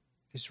name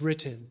is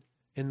written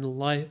in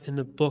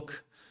the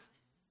book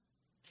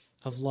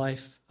of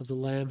life of the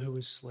Lamb who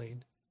was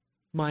slain.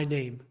 My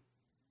name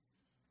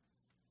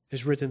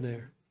is written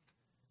there.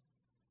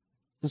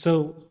 And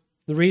so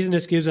the reason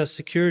this gives us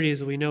security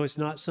is that we know it's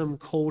not some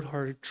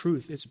cold-hearted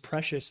truth. It's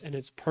precious and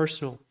it's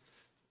personal.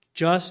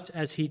 Just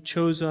as he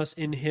chose us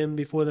in him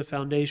before the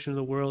foundation of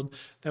the world,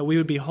 that we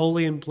would be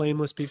holy and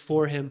blameless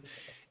before him,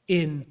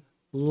 in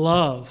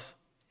love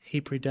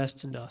he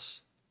predestined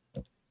us.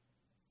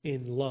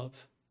 In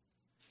love.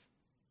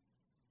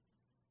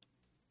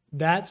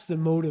 That's the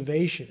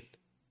motivation.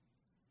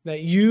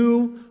 That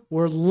you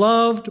were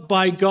loved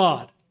by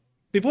God.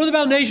 Before the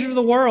foundation of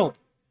the world,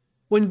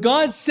 when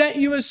God set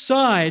you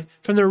aside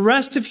from the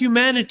rest of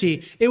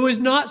humanity, it was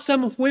not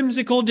some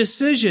whimsical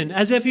decision,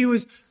 as if he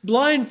was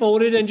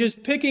blindfolded and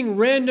just picking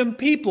random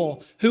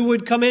people who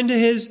would come into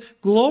his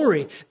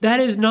glory.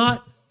 That is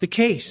not the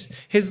case.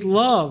 His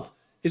love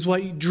is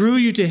what drew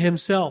you to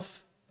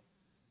himself.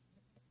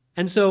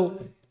 And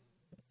so,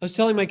 I was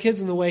telling my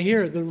kids on the way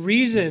here, the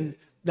reason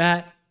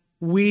that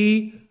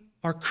we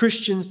are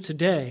Christians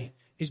today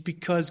is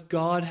because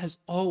God has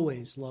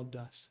always loved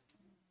us.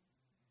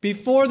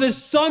 Before the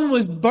sun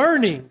was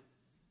burning,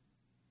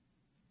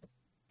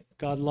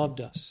 God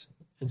loved us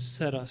and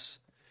set us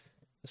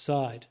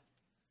aside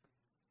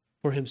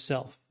for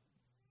himself.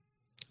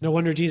 No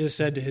wonder Jesus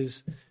said to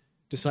his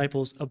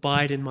disciples,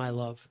 abide in my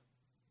love.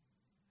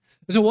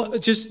 So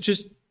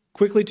just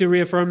quickly to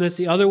reaffirm this,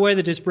 the other way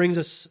that this brings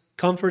us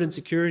comfort and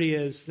security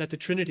is that the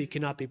Trinity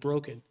cannot be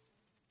broken.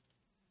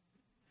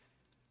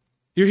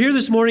 You're here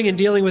this morning and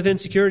dealing with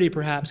insecurity,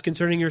 perhaps,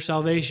 concerning your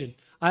salvation.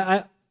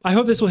 I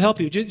hope this will help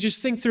you.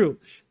 Just think through.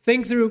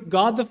 Think through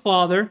God the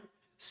Father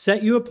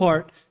set you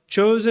apart,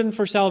 chosen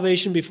for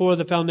salvation before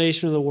the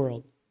foundation of the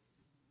world.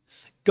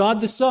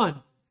 God the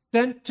Son,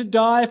 sent to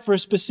die for a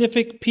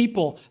specific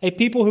people, a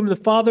people whom the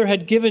Father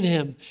had given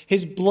him.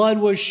 His blood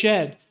was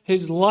shed.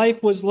 His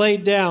life was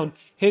laid down.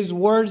 His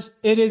words,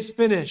 "It is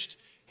finished."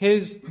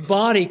 His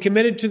body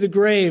committed to the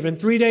grave, and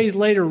 3 days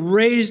later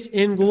raised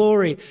in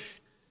glory,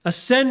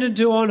 ascended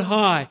to on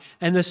high,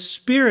 and the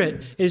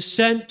Spirit is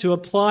sent to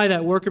apply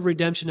that work of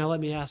redemption. Now let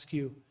me ask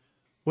you,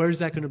 where is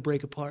that going to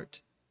break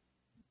apart?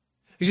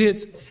 You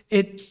see,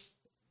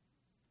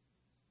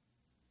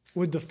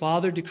 would the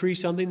Father decree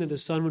something that the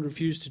Son would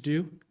refuse to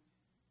do?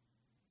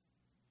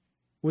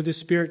 Would the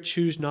Spirit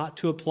choose not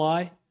to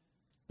apply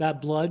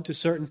that blood to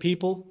certain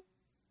people?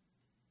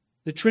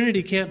 The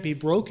Trinity can't be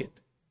broken.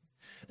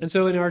 And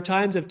so in our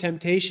times of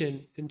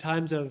temptation, in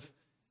times of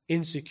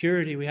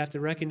insecurity, we have to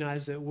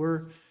recognize that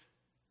we're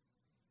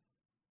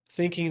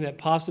thinking that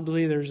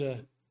possibly there's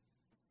a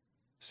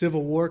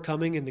civil war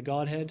coming in the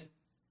Godhead.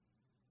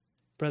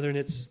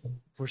 Brethren,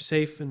 we're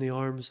safe in the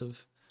arms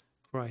of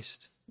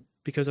Christ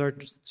because our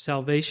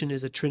salvation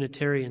is a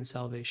Trinitarian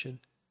salvation.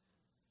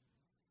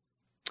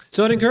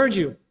 So I'd encourage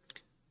you,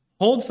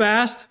 hold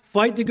fast,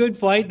 fight the good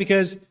fight,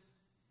 because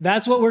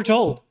that's what we're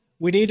told.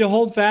 We need to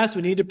hold fast,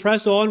 we need to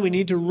press on, we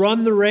need to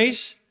run the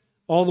race,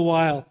 all the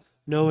while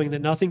knowing that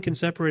nothing can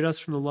separate us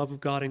from the love of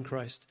God in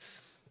Christ.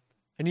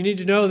 And you need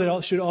to know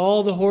that should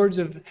all the hordes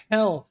of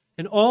hell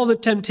and all the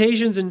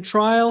temptations and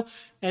trial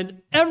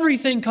and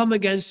everything come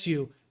against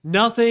you,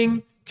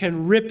 nothing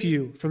can rip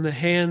you from the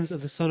hands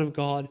of the Son of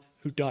God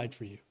who died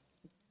for you.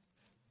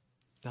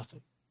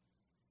 Nothing.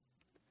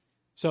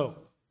 So,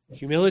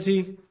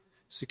 humility,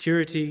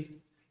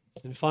 security,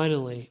 and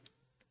finally,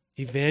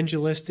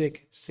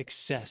 evangelistic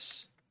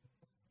success.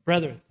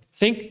 Brethren,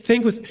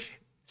 think with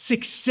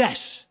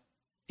success.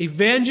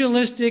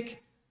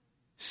 Evangelistic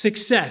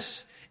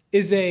success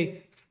is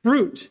a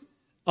fruit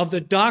of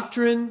the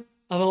doctrine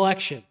of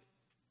election.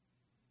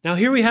 Now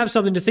here we have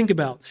something to think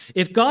about.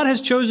 If God has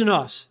chosen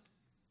us,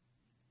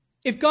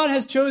 if God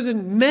has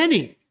chosen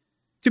many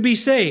to be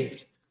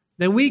saved,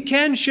 then we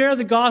can share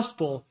the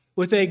gospel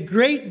with a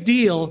great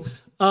deal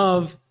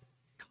of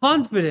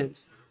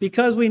confidence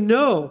because we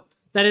know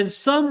that in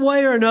some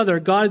way or another,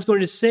 God is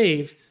going to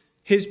save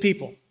his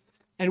people.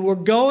 And we're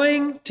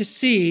going to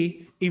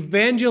see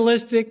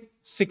evangelistic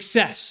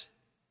success.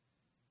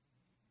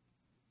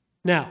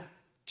 Now,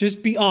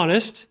 just be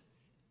honest.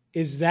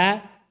 Is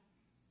that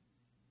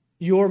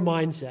your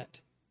mindset?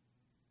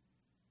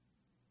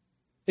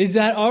 Is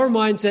that our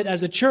mindset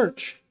as a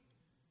church?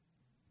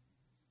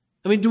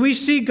 I mean, do we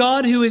see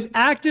God who is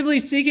actively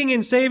seeking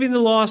and saving the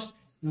lost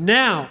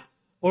now?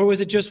 Or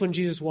was it just when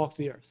Jesus walked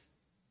the earth?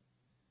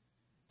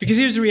 Because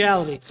here's the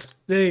reality.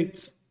 The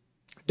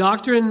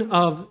doctrine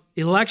of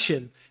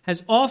election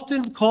has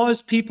often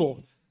caused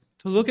people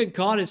to look at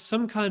God as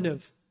some kind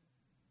of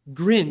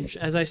Grinch,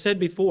 as I said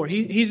before.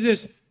 He's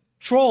this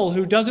troll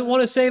who doesn't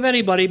want to save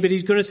anybody, but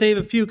he's going to save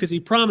a few because he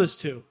promised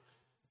to.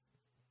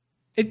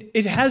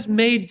 It has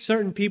made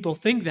certain people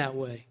think that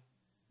way.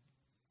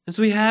 And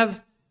so we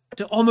have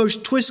to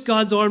almost twist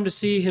God's arm to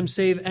see him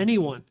save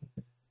anyone.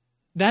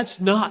 That's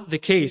not the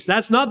case.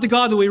 That's not the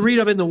God that we read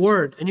of in the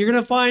Word. And you're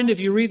going to find, if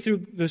you read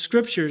through the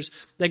Scriptures,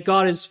 that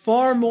God is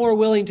far more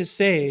willing to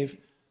save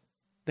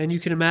than you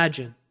can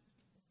imagine.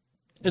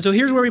 And so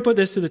here's where we put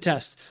this to the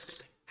test.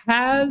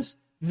 Has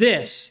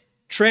this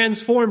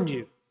transformed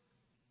you?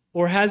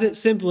 Or has it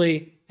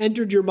simply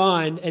entered your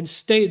mind and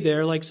stayed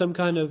there like some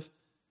kind of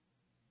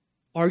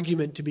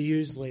argument to be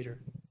used later?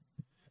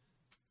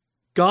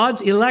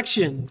 God's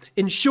election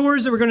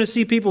ensures that we're going to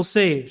see people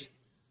saved.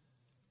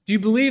 Do you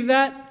believe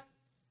that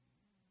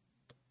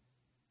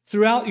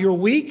throughout your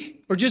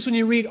week, or just when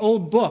you read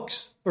old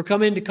books or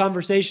come into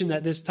conversation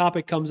that this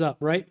topic comes up,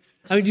 right?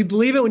 I mean, do you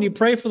believe it when you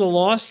pray for the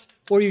lost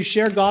or you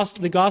share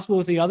the gospel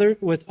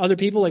with other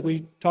people like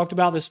we talked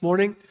about this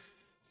morning?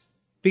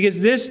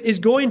 Because this is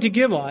going to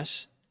give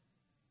us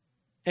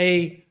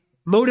a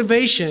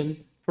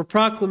motivation for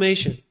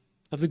proclamation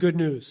of the good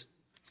news.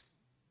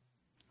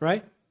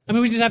 Right? I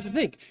mean, we just have to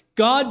think.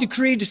 God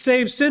decreed to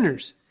save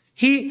sinners.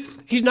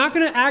 He's not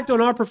going to act on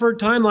our preferred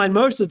timeline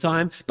most of the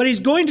time, but he's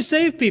going to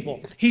save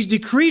people. He's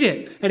decreed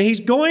it, and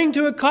he's going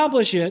to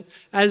accomplish it.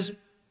 As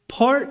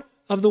part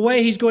of the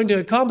way he's going to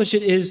accomplish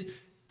it is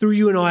through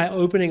you and I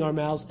opening our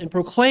mouths and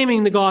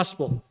proclaiming the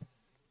gospel.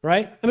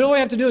 Right? I mean, all we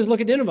have to do is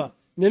look at Nineveh.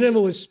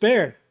 Nineveh was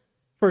spared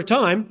for a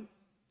time.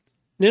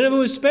 Nineveh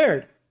was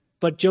spared,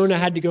 but Jonah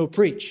had to go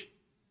preach.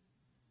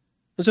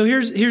 And so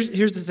here's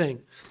the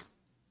thing.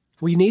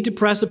 We need to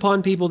press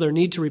upon people their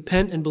need to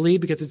repent and believe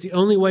because it's the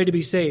only way to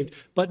be saved.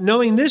 But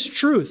knowing this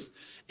truth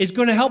is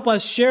going to help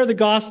us share the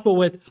gospel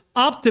with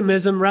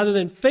optimism rather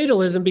than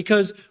fatalism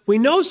because we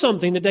know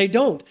something that they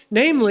don't.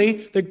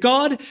 Namely, that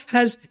God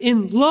has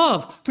in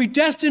love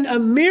predestined a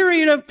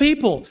myriad of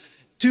people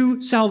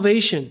to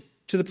salvation,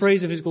 to the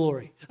praise of his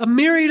glory. A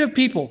myriad of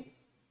people.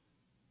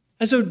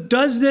 And so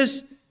does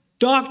this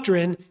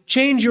doctrine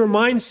change your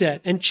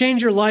mindset and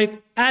change your life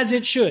as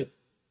it should?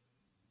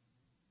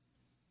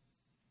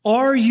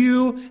 Are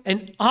you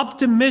an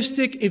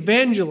optimistic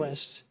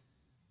evangelist?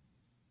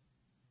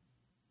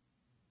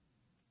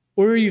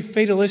 Or are you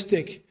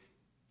fatalistic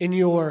in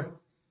your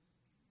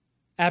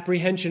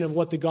apprehension of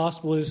what the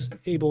gospel is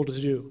able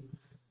to do?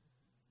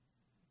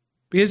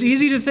 Because it's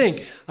easy to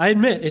think, I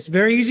admit, it's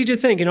very easy to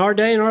think in our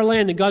day, in our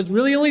land, that God's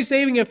really only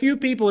saving a few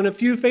people in a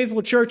few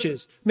faithful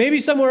churches. Maybe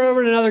somewhere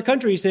over in another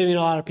country he's saving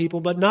a lot of people,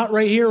 but not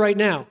right here, right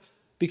now,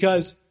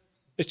 because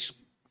we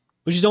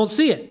just don't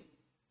see it.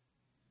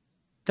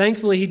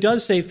 Thankfully, he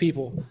does save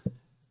people.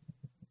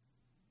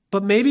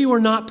 But maybe we're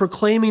not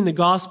proclaiming the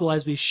gospel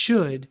as we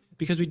should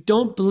because we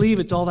don't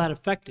believe it's all that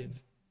effective.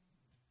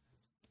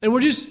 And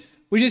we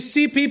just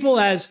see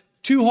people as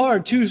too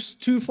hard,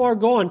 too far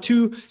gone,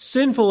 too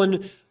sinful,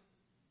 and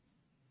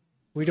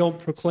we don't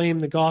proclaim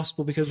the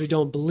gospel because we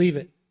don't believe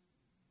it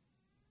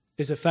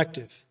is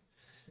effective.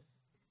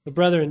 But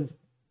brethren,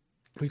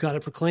 we've got to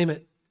proclaim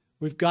it.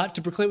 We've got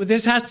to proclaim it.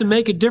 This has to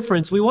make a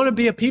difference. We want to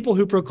be a people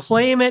who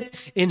proclaim it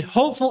in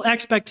hopeful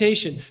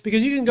expectation.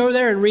 Because you can go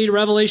there and read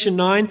Revelation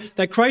 9,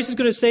 that Christ is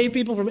going to save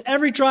people from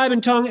every tribe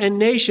and tongue and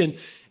nation.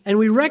 And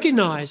we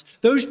recognize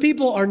those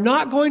people are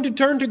not going to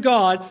turn to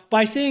God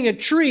by seeing a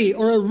tree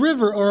or a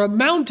river or a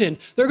mountain.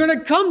 They're going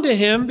to come to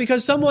him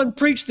because someone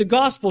preached the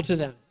gospel to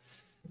them.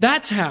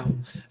 That's how.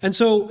 And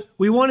so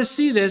we want to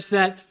see this,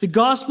 that the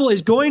gospel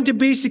is going to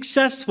be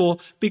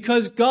successful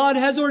because God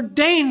has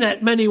ordained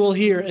that many will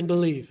hear and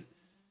believe.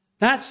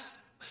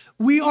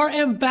 We are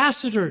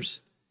ambassadors.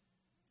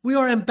 We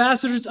are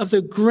ambassadors of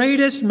the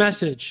greatest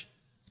message.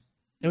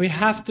 And we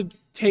have to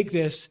take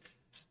this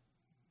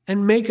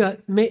and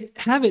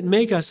have it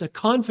make us a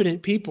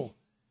confident people.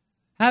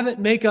 Have it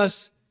make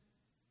us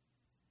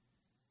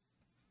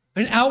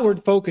an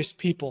outward focused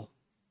people.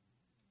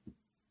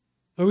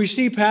 Where we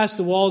see past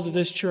the walls of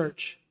this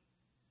church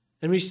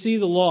and we see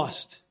the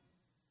lost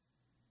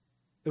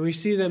and we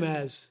see them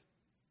as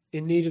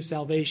in need of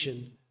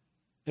salvation,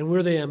 and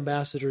we're the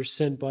ambassadors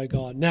sent by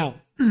God. Now,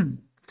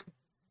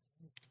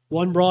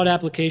 one broad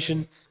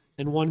application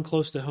and one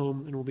close to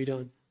home, and we'll be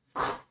done.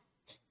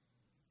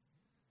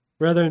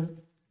 Brethren,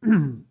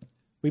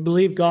 we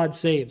believe God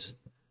saves.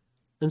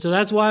 And so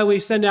that's why we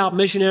send out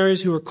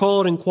missionaries who are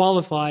called and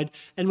qualified.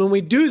 And when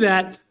we do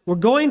that, we're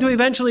going to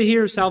eventually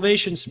hear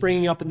salvation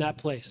springing up in that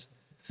place.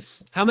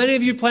 How many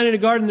of you planted a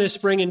garden this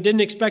spring and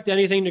didn't expect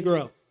anything to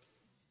grow?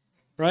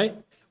 Right?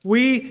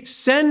 We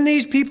send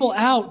these people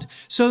out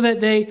so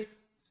that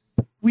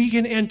we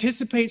can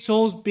anticipate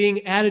souls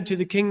being added to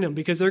the kingdom,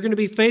 because they're going to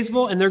be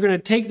faithful and they're going to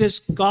take this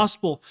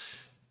gospel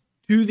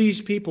to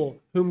these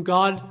people whom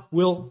God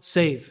will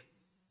save.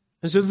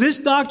 And so this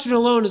doctrine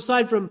alone,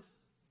 aside from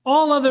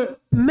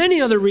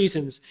many other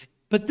reasons,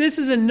 but this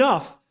is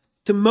enough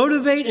to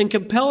motivate and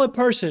compel a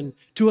person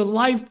to a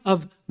life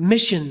of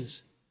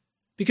missions.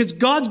 Because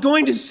God's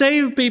going to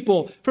save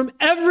people from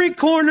every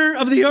corner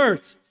of the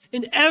earth.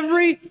 In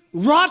every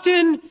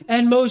rotten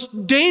and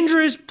most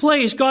dangerous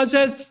place, God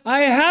says,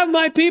 I have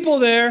my people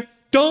there.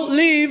 Don't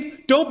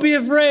leave. Don't be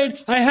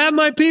afraid. I have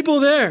my people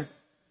there.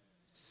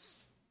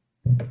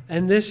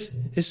 And this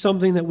is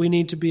something that we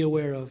need to be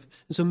aware of.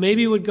 And so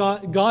maybe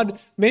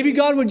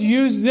God would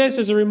use this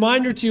as a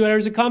reminder to you, and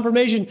as a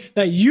confirmation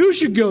that you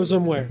should go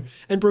somewhere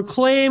and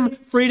proclaim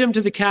freedom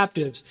to the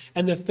captives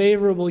and the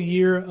favorable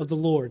year of the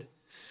Lord.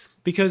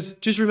 Because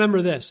just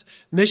remember this,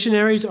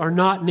 missionaries are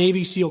not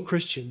Navy SEAL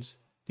Christians.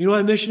 You know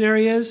what a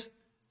missionary is?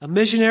 A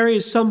missionary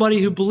is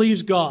somebody who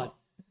believes God.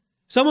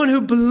 Someone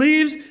who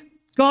believes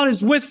God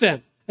is with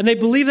them. And they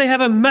believe they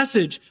have a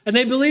message. And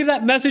they believe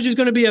that message is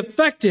going to be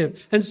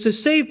effective and to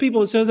save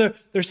people. And so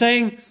they're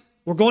saying,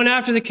 we're going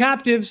after the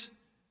captives.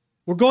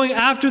 We're going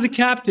after the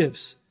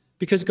captives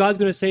because God's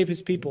going to save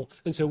his people.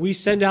 And so we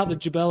send out the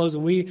Jabellos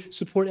and we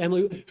support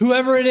Emily.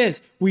 Whoever it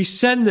is, we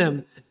send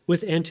them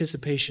with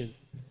anticipation.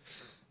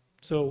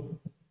 So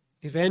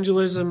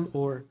evangelism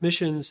or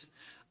missions,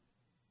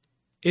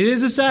 it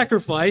is a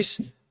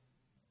sacrifice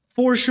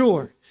for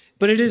sure,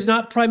 but it is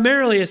not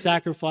primarily a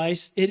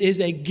sacrifice. It is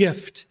a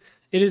gift.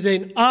 It is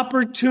an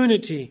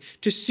opportunity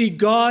to see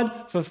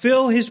God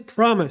fulfill his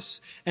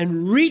promise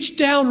and reach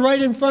down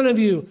right in front of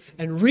you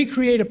and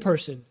recreate a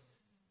person.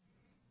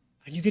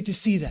 And you get to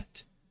see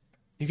that.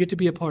 You get to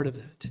be a part of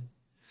that.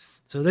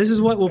 So this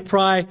is what will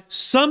pry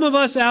some of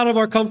us out of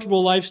our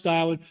comfortable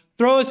lifestyle and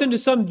throw us into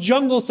some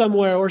jungle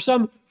somewhere or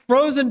some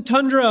frozen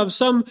tundra of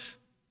some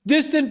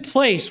distant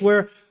place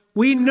where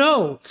we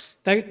know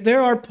that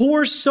there are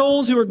poor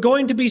souls who are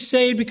going to be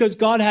saved because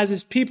God has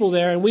his people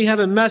there, and we have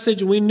a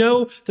message, and we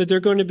know that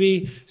they're going to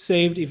be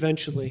saved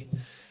eventually.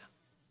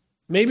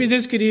 Maybe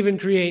this could even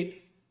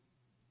create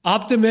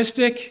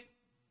optimistic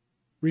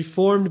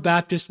Reformed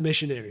Baptist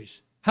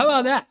missionaries. How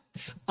about that?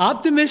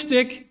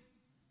 Optimistic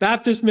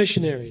Baptist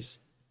missionaries.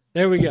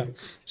 There we go.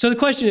 So the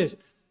question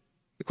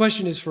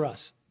is for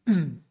us,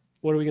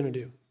 what are we going to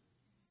do?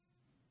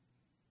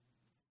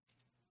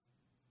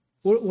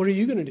 What are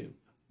you going to do?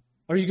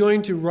 Are you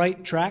going to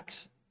write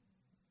tracts?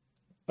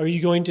 Are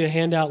you going to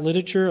hand out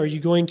literature? Are you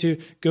going to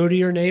go to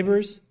your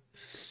neighbors?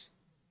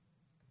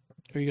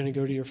 Are you going to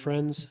go to your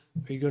friends?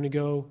 Are you going to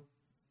go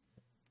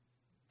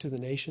to the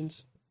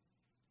nations?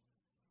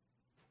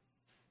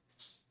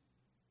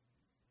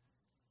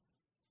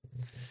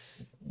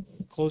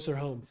 Closer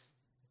home.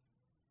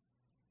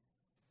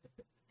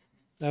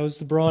 That was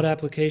the broad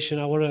application.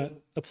 I want to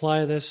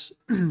apply this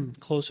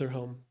closer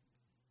home.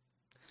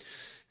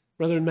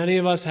 Brethren, many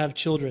of us have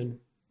children.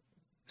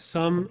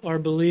 Some are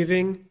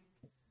believing.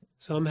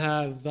 Some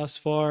have thus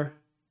far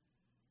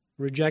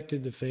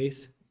rejected the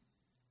faith.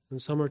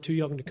 And some are too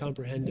young to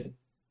comprehend it.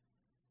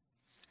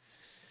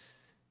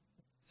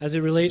 As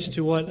it relates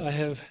to what I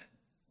have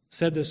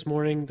said this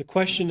morning, the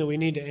question that we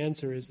need to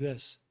answer is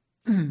this.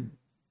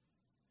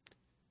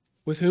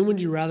 With whom would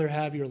you rather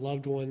have your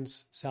loved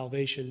one's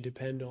salvation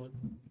depend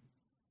on?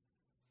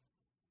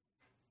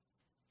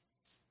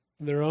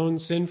 Their own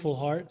sinful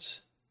hearts?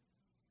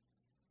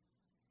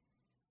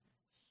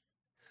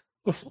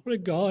 Or a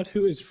God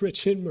who is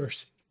rich in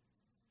mercy?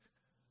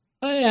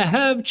 I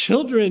have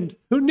children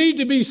who need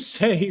to be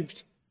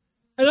saved.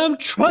 And I'm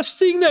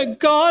trusting that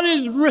God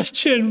is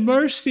rich in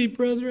mercy,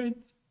 brethren.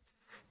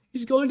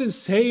 He's going to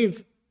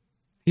save.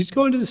 He's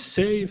going to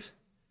save.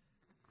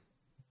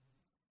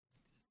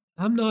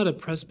 I'm not a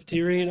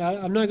Presbyterian.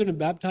 I'm not going to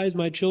baptize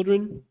my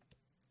children.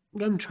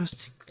 But I'm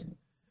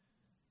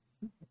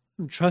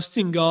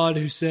trusting God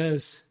who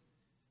says,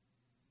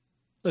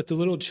 let the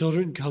little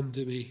children come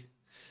to me.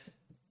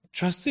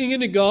 Trusting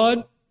in a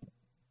God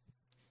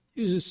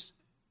who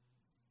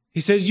he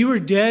says, you were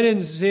dead in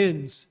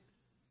sins,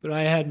 but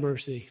I had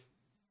mercy.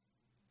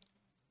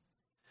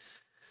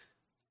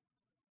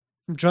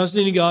 I'm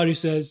trusting in God who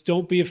says,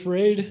 don't be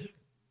afraid.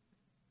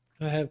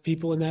 I have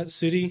people in that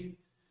city.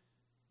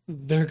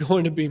 They're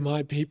going to be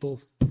my people.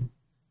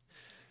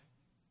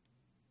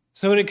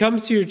 So when it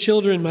comes to your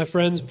children, my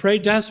friends, pray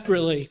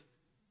desperately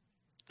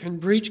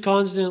and preach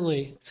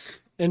constantly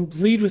and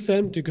plead with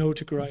them to go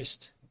to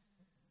Christ.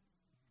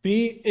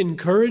 Be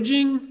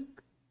encouraging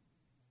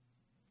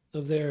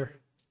of their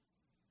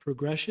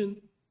progression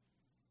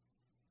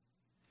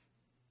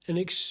and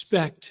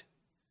expect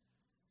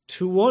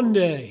to one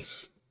day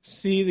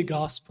see the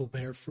gospel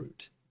bear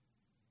fruit.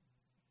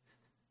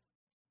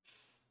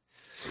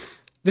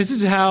 This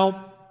is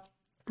how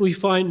we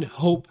find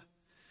hope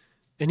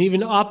and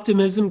even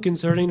optimism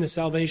concerning the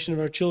salvation of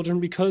our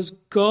children, because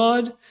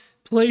God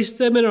placed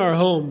them in our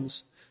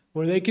homes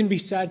where they can be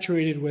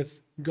saturated with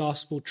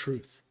gospel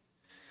truth.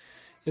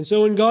 And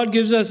so when God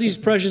gives us these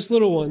precious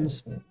little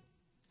ones,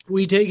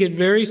 we take it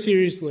very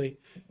seriously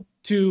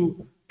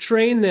to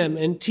train them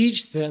and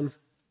teach them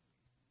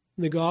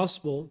the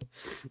gospel.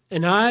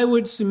 And I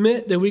would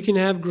submit that we can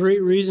have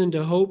great reason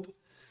to hope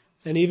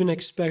and even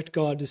expect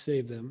God to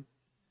save them.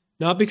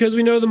 Not because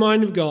we know the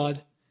mind of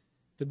God,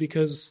 but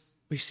because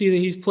we see that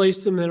He's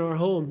placed them in our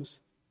homes.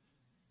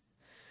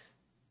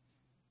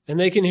 And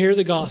they can hear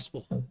the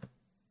gospel,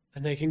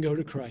 and they can go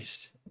to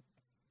Christ.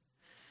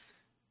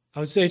 I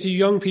would say to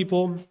young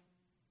people,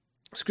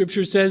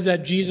 Scripture says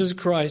that Jesus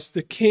Christ,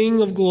 the King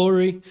of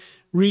glory,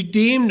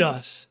 redeemed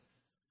us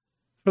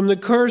from the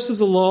curse of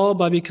the law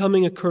by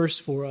becoming a curse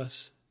for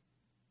us.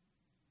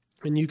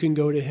 And you can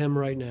go to Him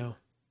right now.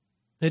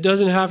 It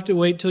doesn't have to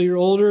wait till you're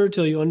older,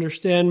 till you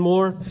understand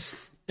more.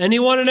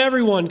 Anyone and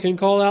everyone can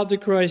call out to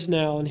Christ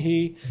now, and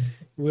He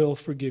will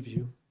forgive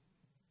you.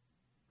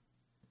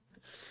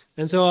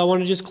 And so I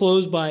want to just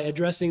close by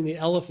addressing the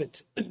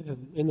elephant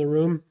in the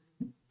room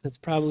that's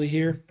probably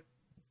here.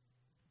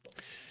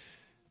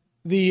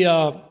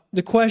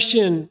 The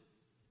question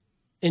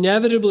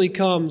inevitably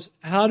comes,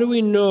 how do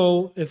we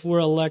know if we're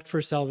elect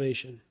for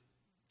salvation?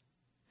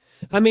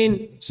 I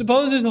mean,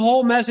 suppose this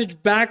whole message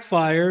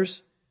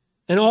backfires,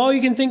 and all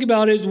you can think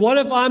about is, what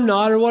if I'm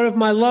not, or what if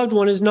my loved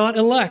one is not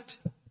elect?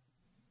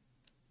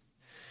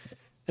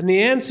 And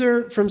the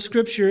answer from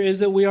Scripture is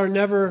that we are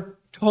never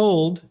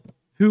told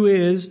who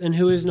is and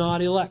who is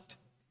not elect.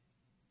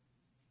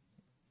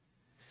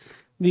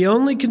 The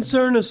only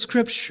concern of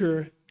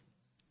Scripture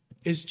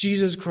is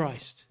Jesus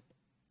Christ.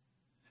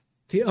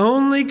 The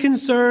only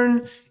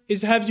concern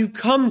is, have you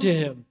come to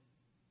Him?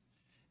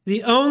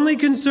 The only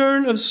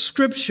concern of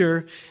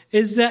Scripture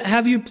is that,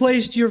 have you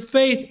placed your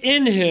faith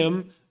in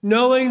Him,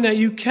 knowing that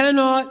you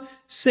cannot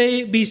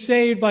be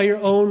saved by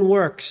your own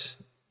works,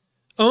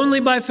 only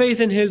by faith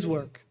in His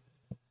work.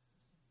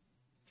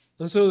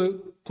 And so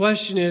the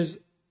question is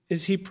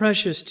He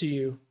precious to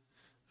you,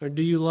 or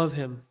do you love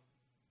Him?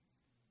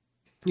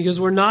 Because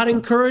we're not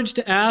encouraged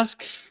to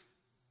ask,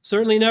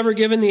 certainly never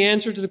given the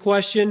answer to the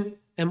question,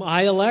 am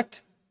I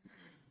elect?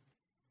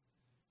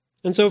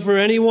 And so for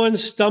anyone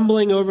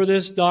stumbling over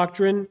this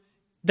doctrine,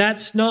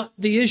 that's not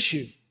the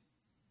issue.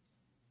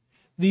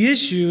 The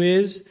issue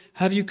is,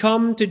 have you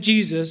come to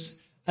Jesus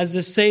as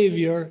the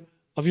Savior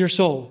of your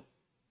soul?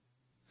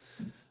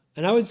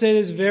 And I would say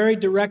this very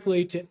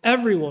directly to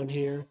everyone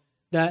here,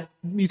 that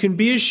you can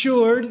be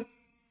assured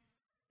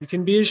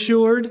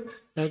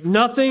that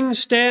nothing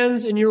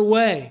stands in your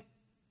way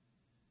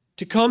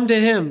to come to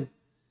Him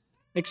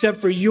except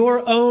for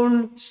your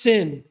own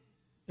sin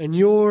and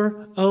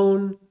your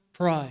own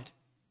pride.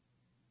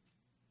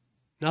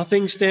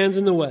 Nothing stands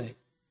in the way.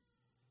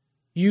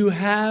 You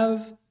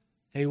have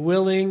a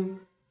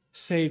willing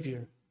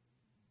Savior.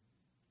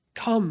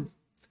 Come,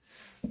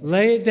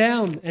 lay it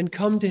down and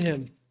come to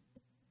him.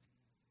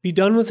 Be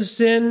done with the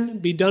sin,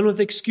 be done with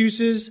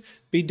excuses,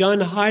 be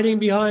done hiding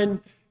behind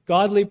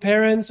godly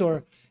parents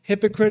or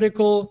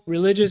hypocritical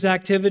religious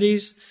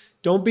activities.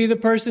 Don't be the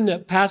person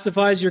that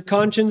pacifies your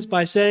conscience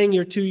by saying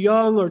you're too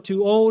young or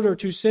too old or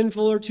too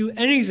sinful or too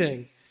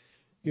anything.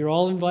 You're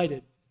all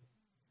invited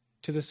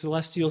to the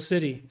celestial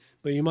city,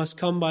 but you must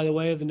come by the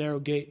way of the narrow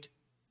gate.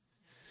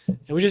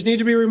 And we just need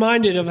to be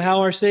reminded of how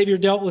our Savior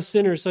dealt with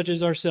sinners such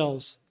as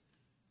ourselves,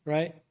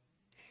 right?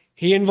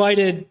 He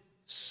invited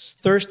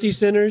thirsty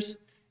sinners.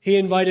 He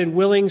invited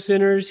willing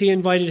sinners. He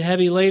invited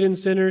heavy-laden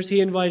sinners. He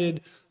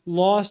invited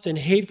lost and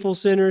hateful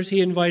sinners. He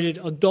invited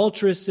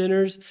adulterous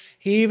sinners.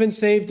 He even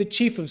saved the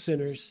chief of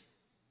sinners.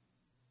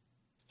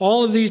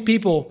 All of these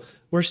people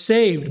were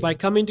saved by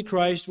coming to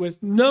Christ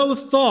with no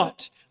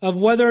thought of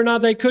whether or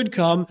not they could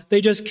come.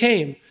 They just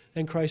came,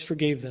 and Christ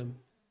forgave them.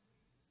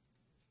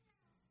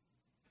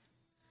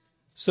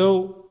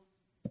 So,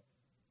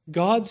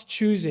 God's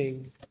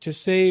choosing to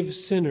save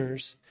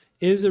sinners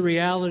is a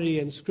reality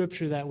in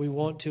Scripture that we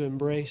want to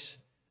embrace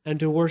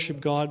and to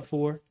worship God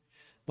for.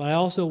 But I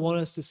also want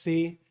us to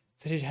see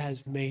that it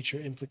has major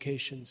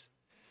implications,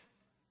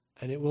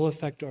 and it will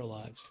affect our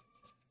lives.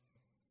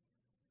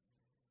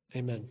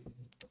 Amen.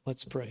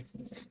 Let's pray.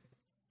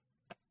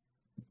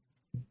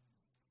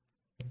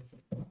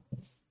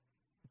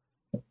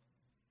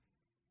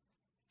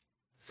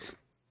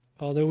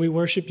 Father, we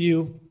worship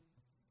you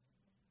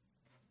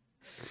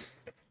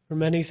for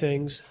many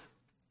things.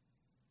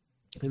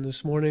 And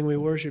this morning we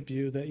worship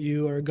you that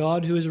you are a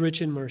God who is rich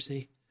in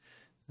mercy,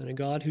 and a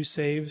God who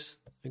saves,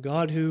 a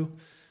God who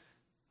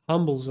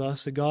humbles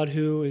us, a God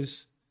who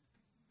is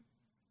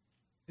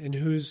in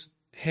whose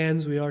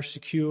hands we are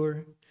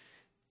secure,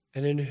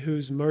 and in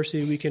whose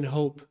mercy we can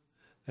hope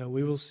that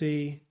we will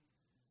see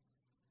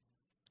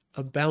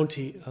a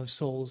bounty of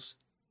souls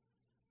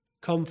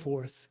come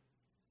forth.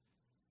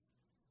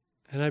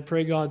 And I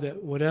pray, God,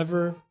 that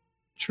whatever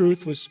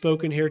truth was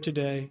spoken here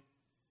today,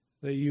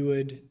 that you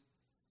would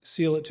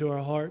seal it to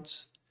our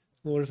hearts.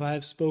 Lord, if I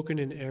have spoken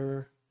in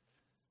error,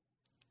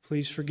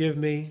 please forgive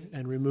me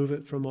and remove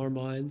it from our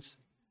minds.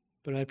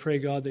 But I pray,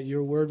 God, that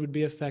your word would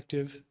be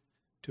effective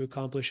to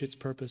accomplish its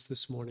purpose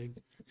this morning.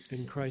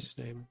 In Christ's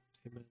name.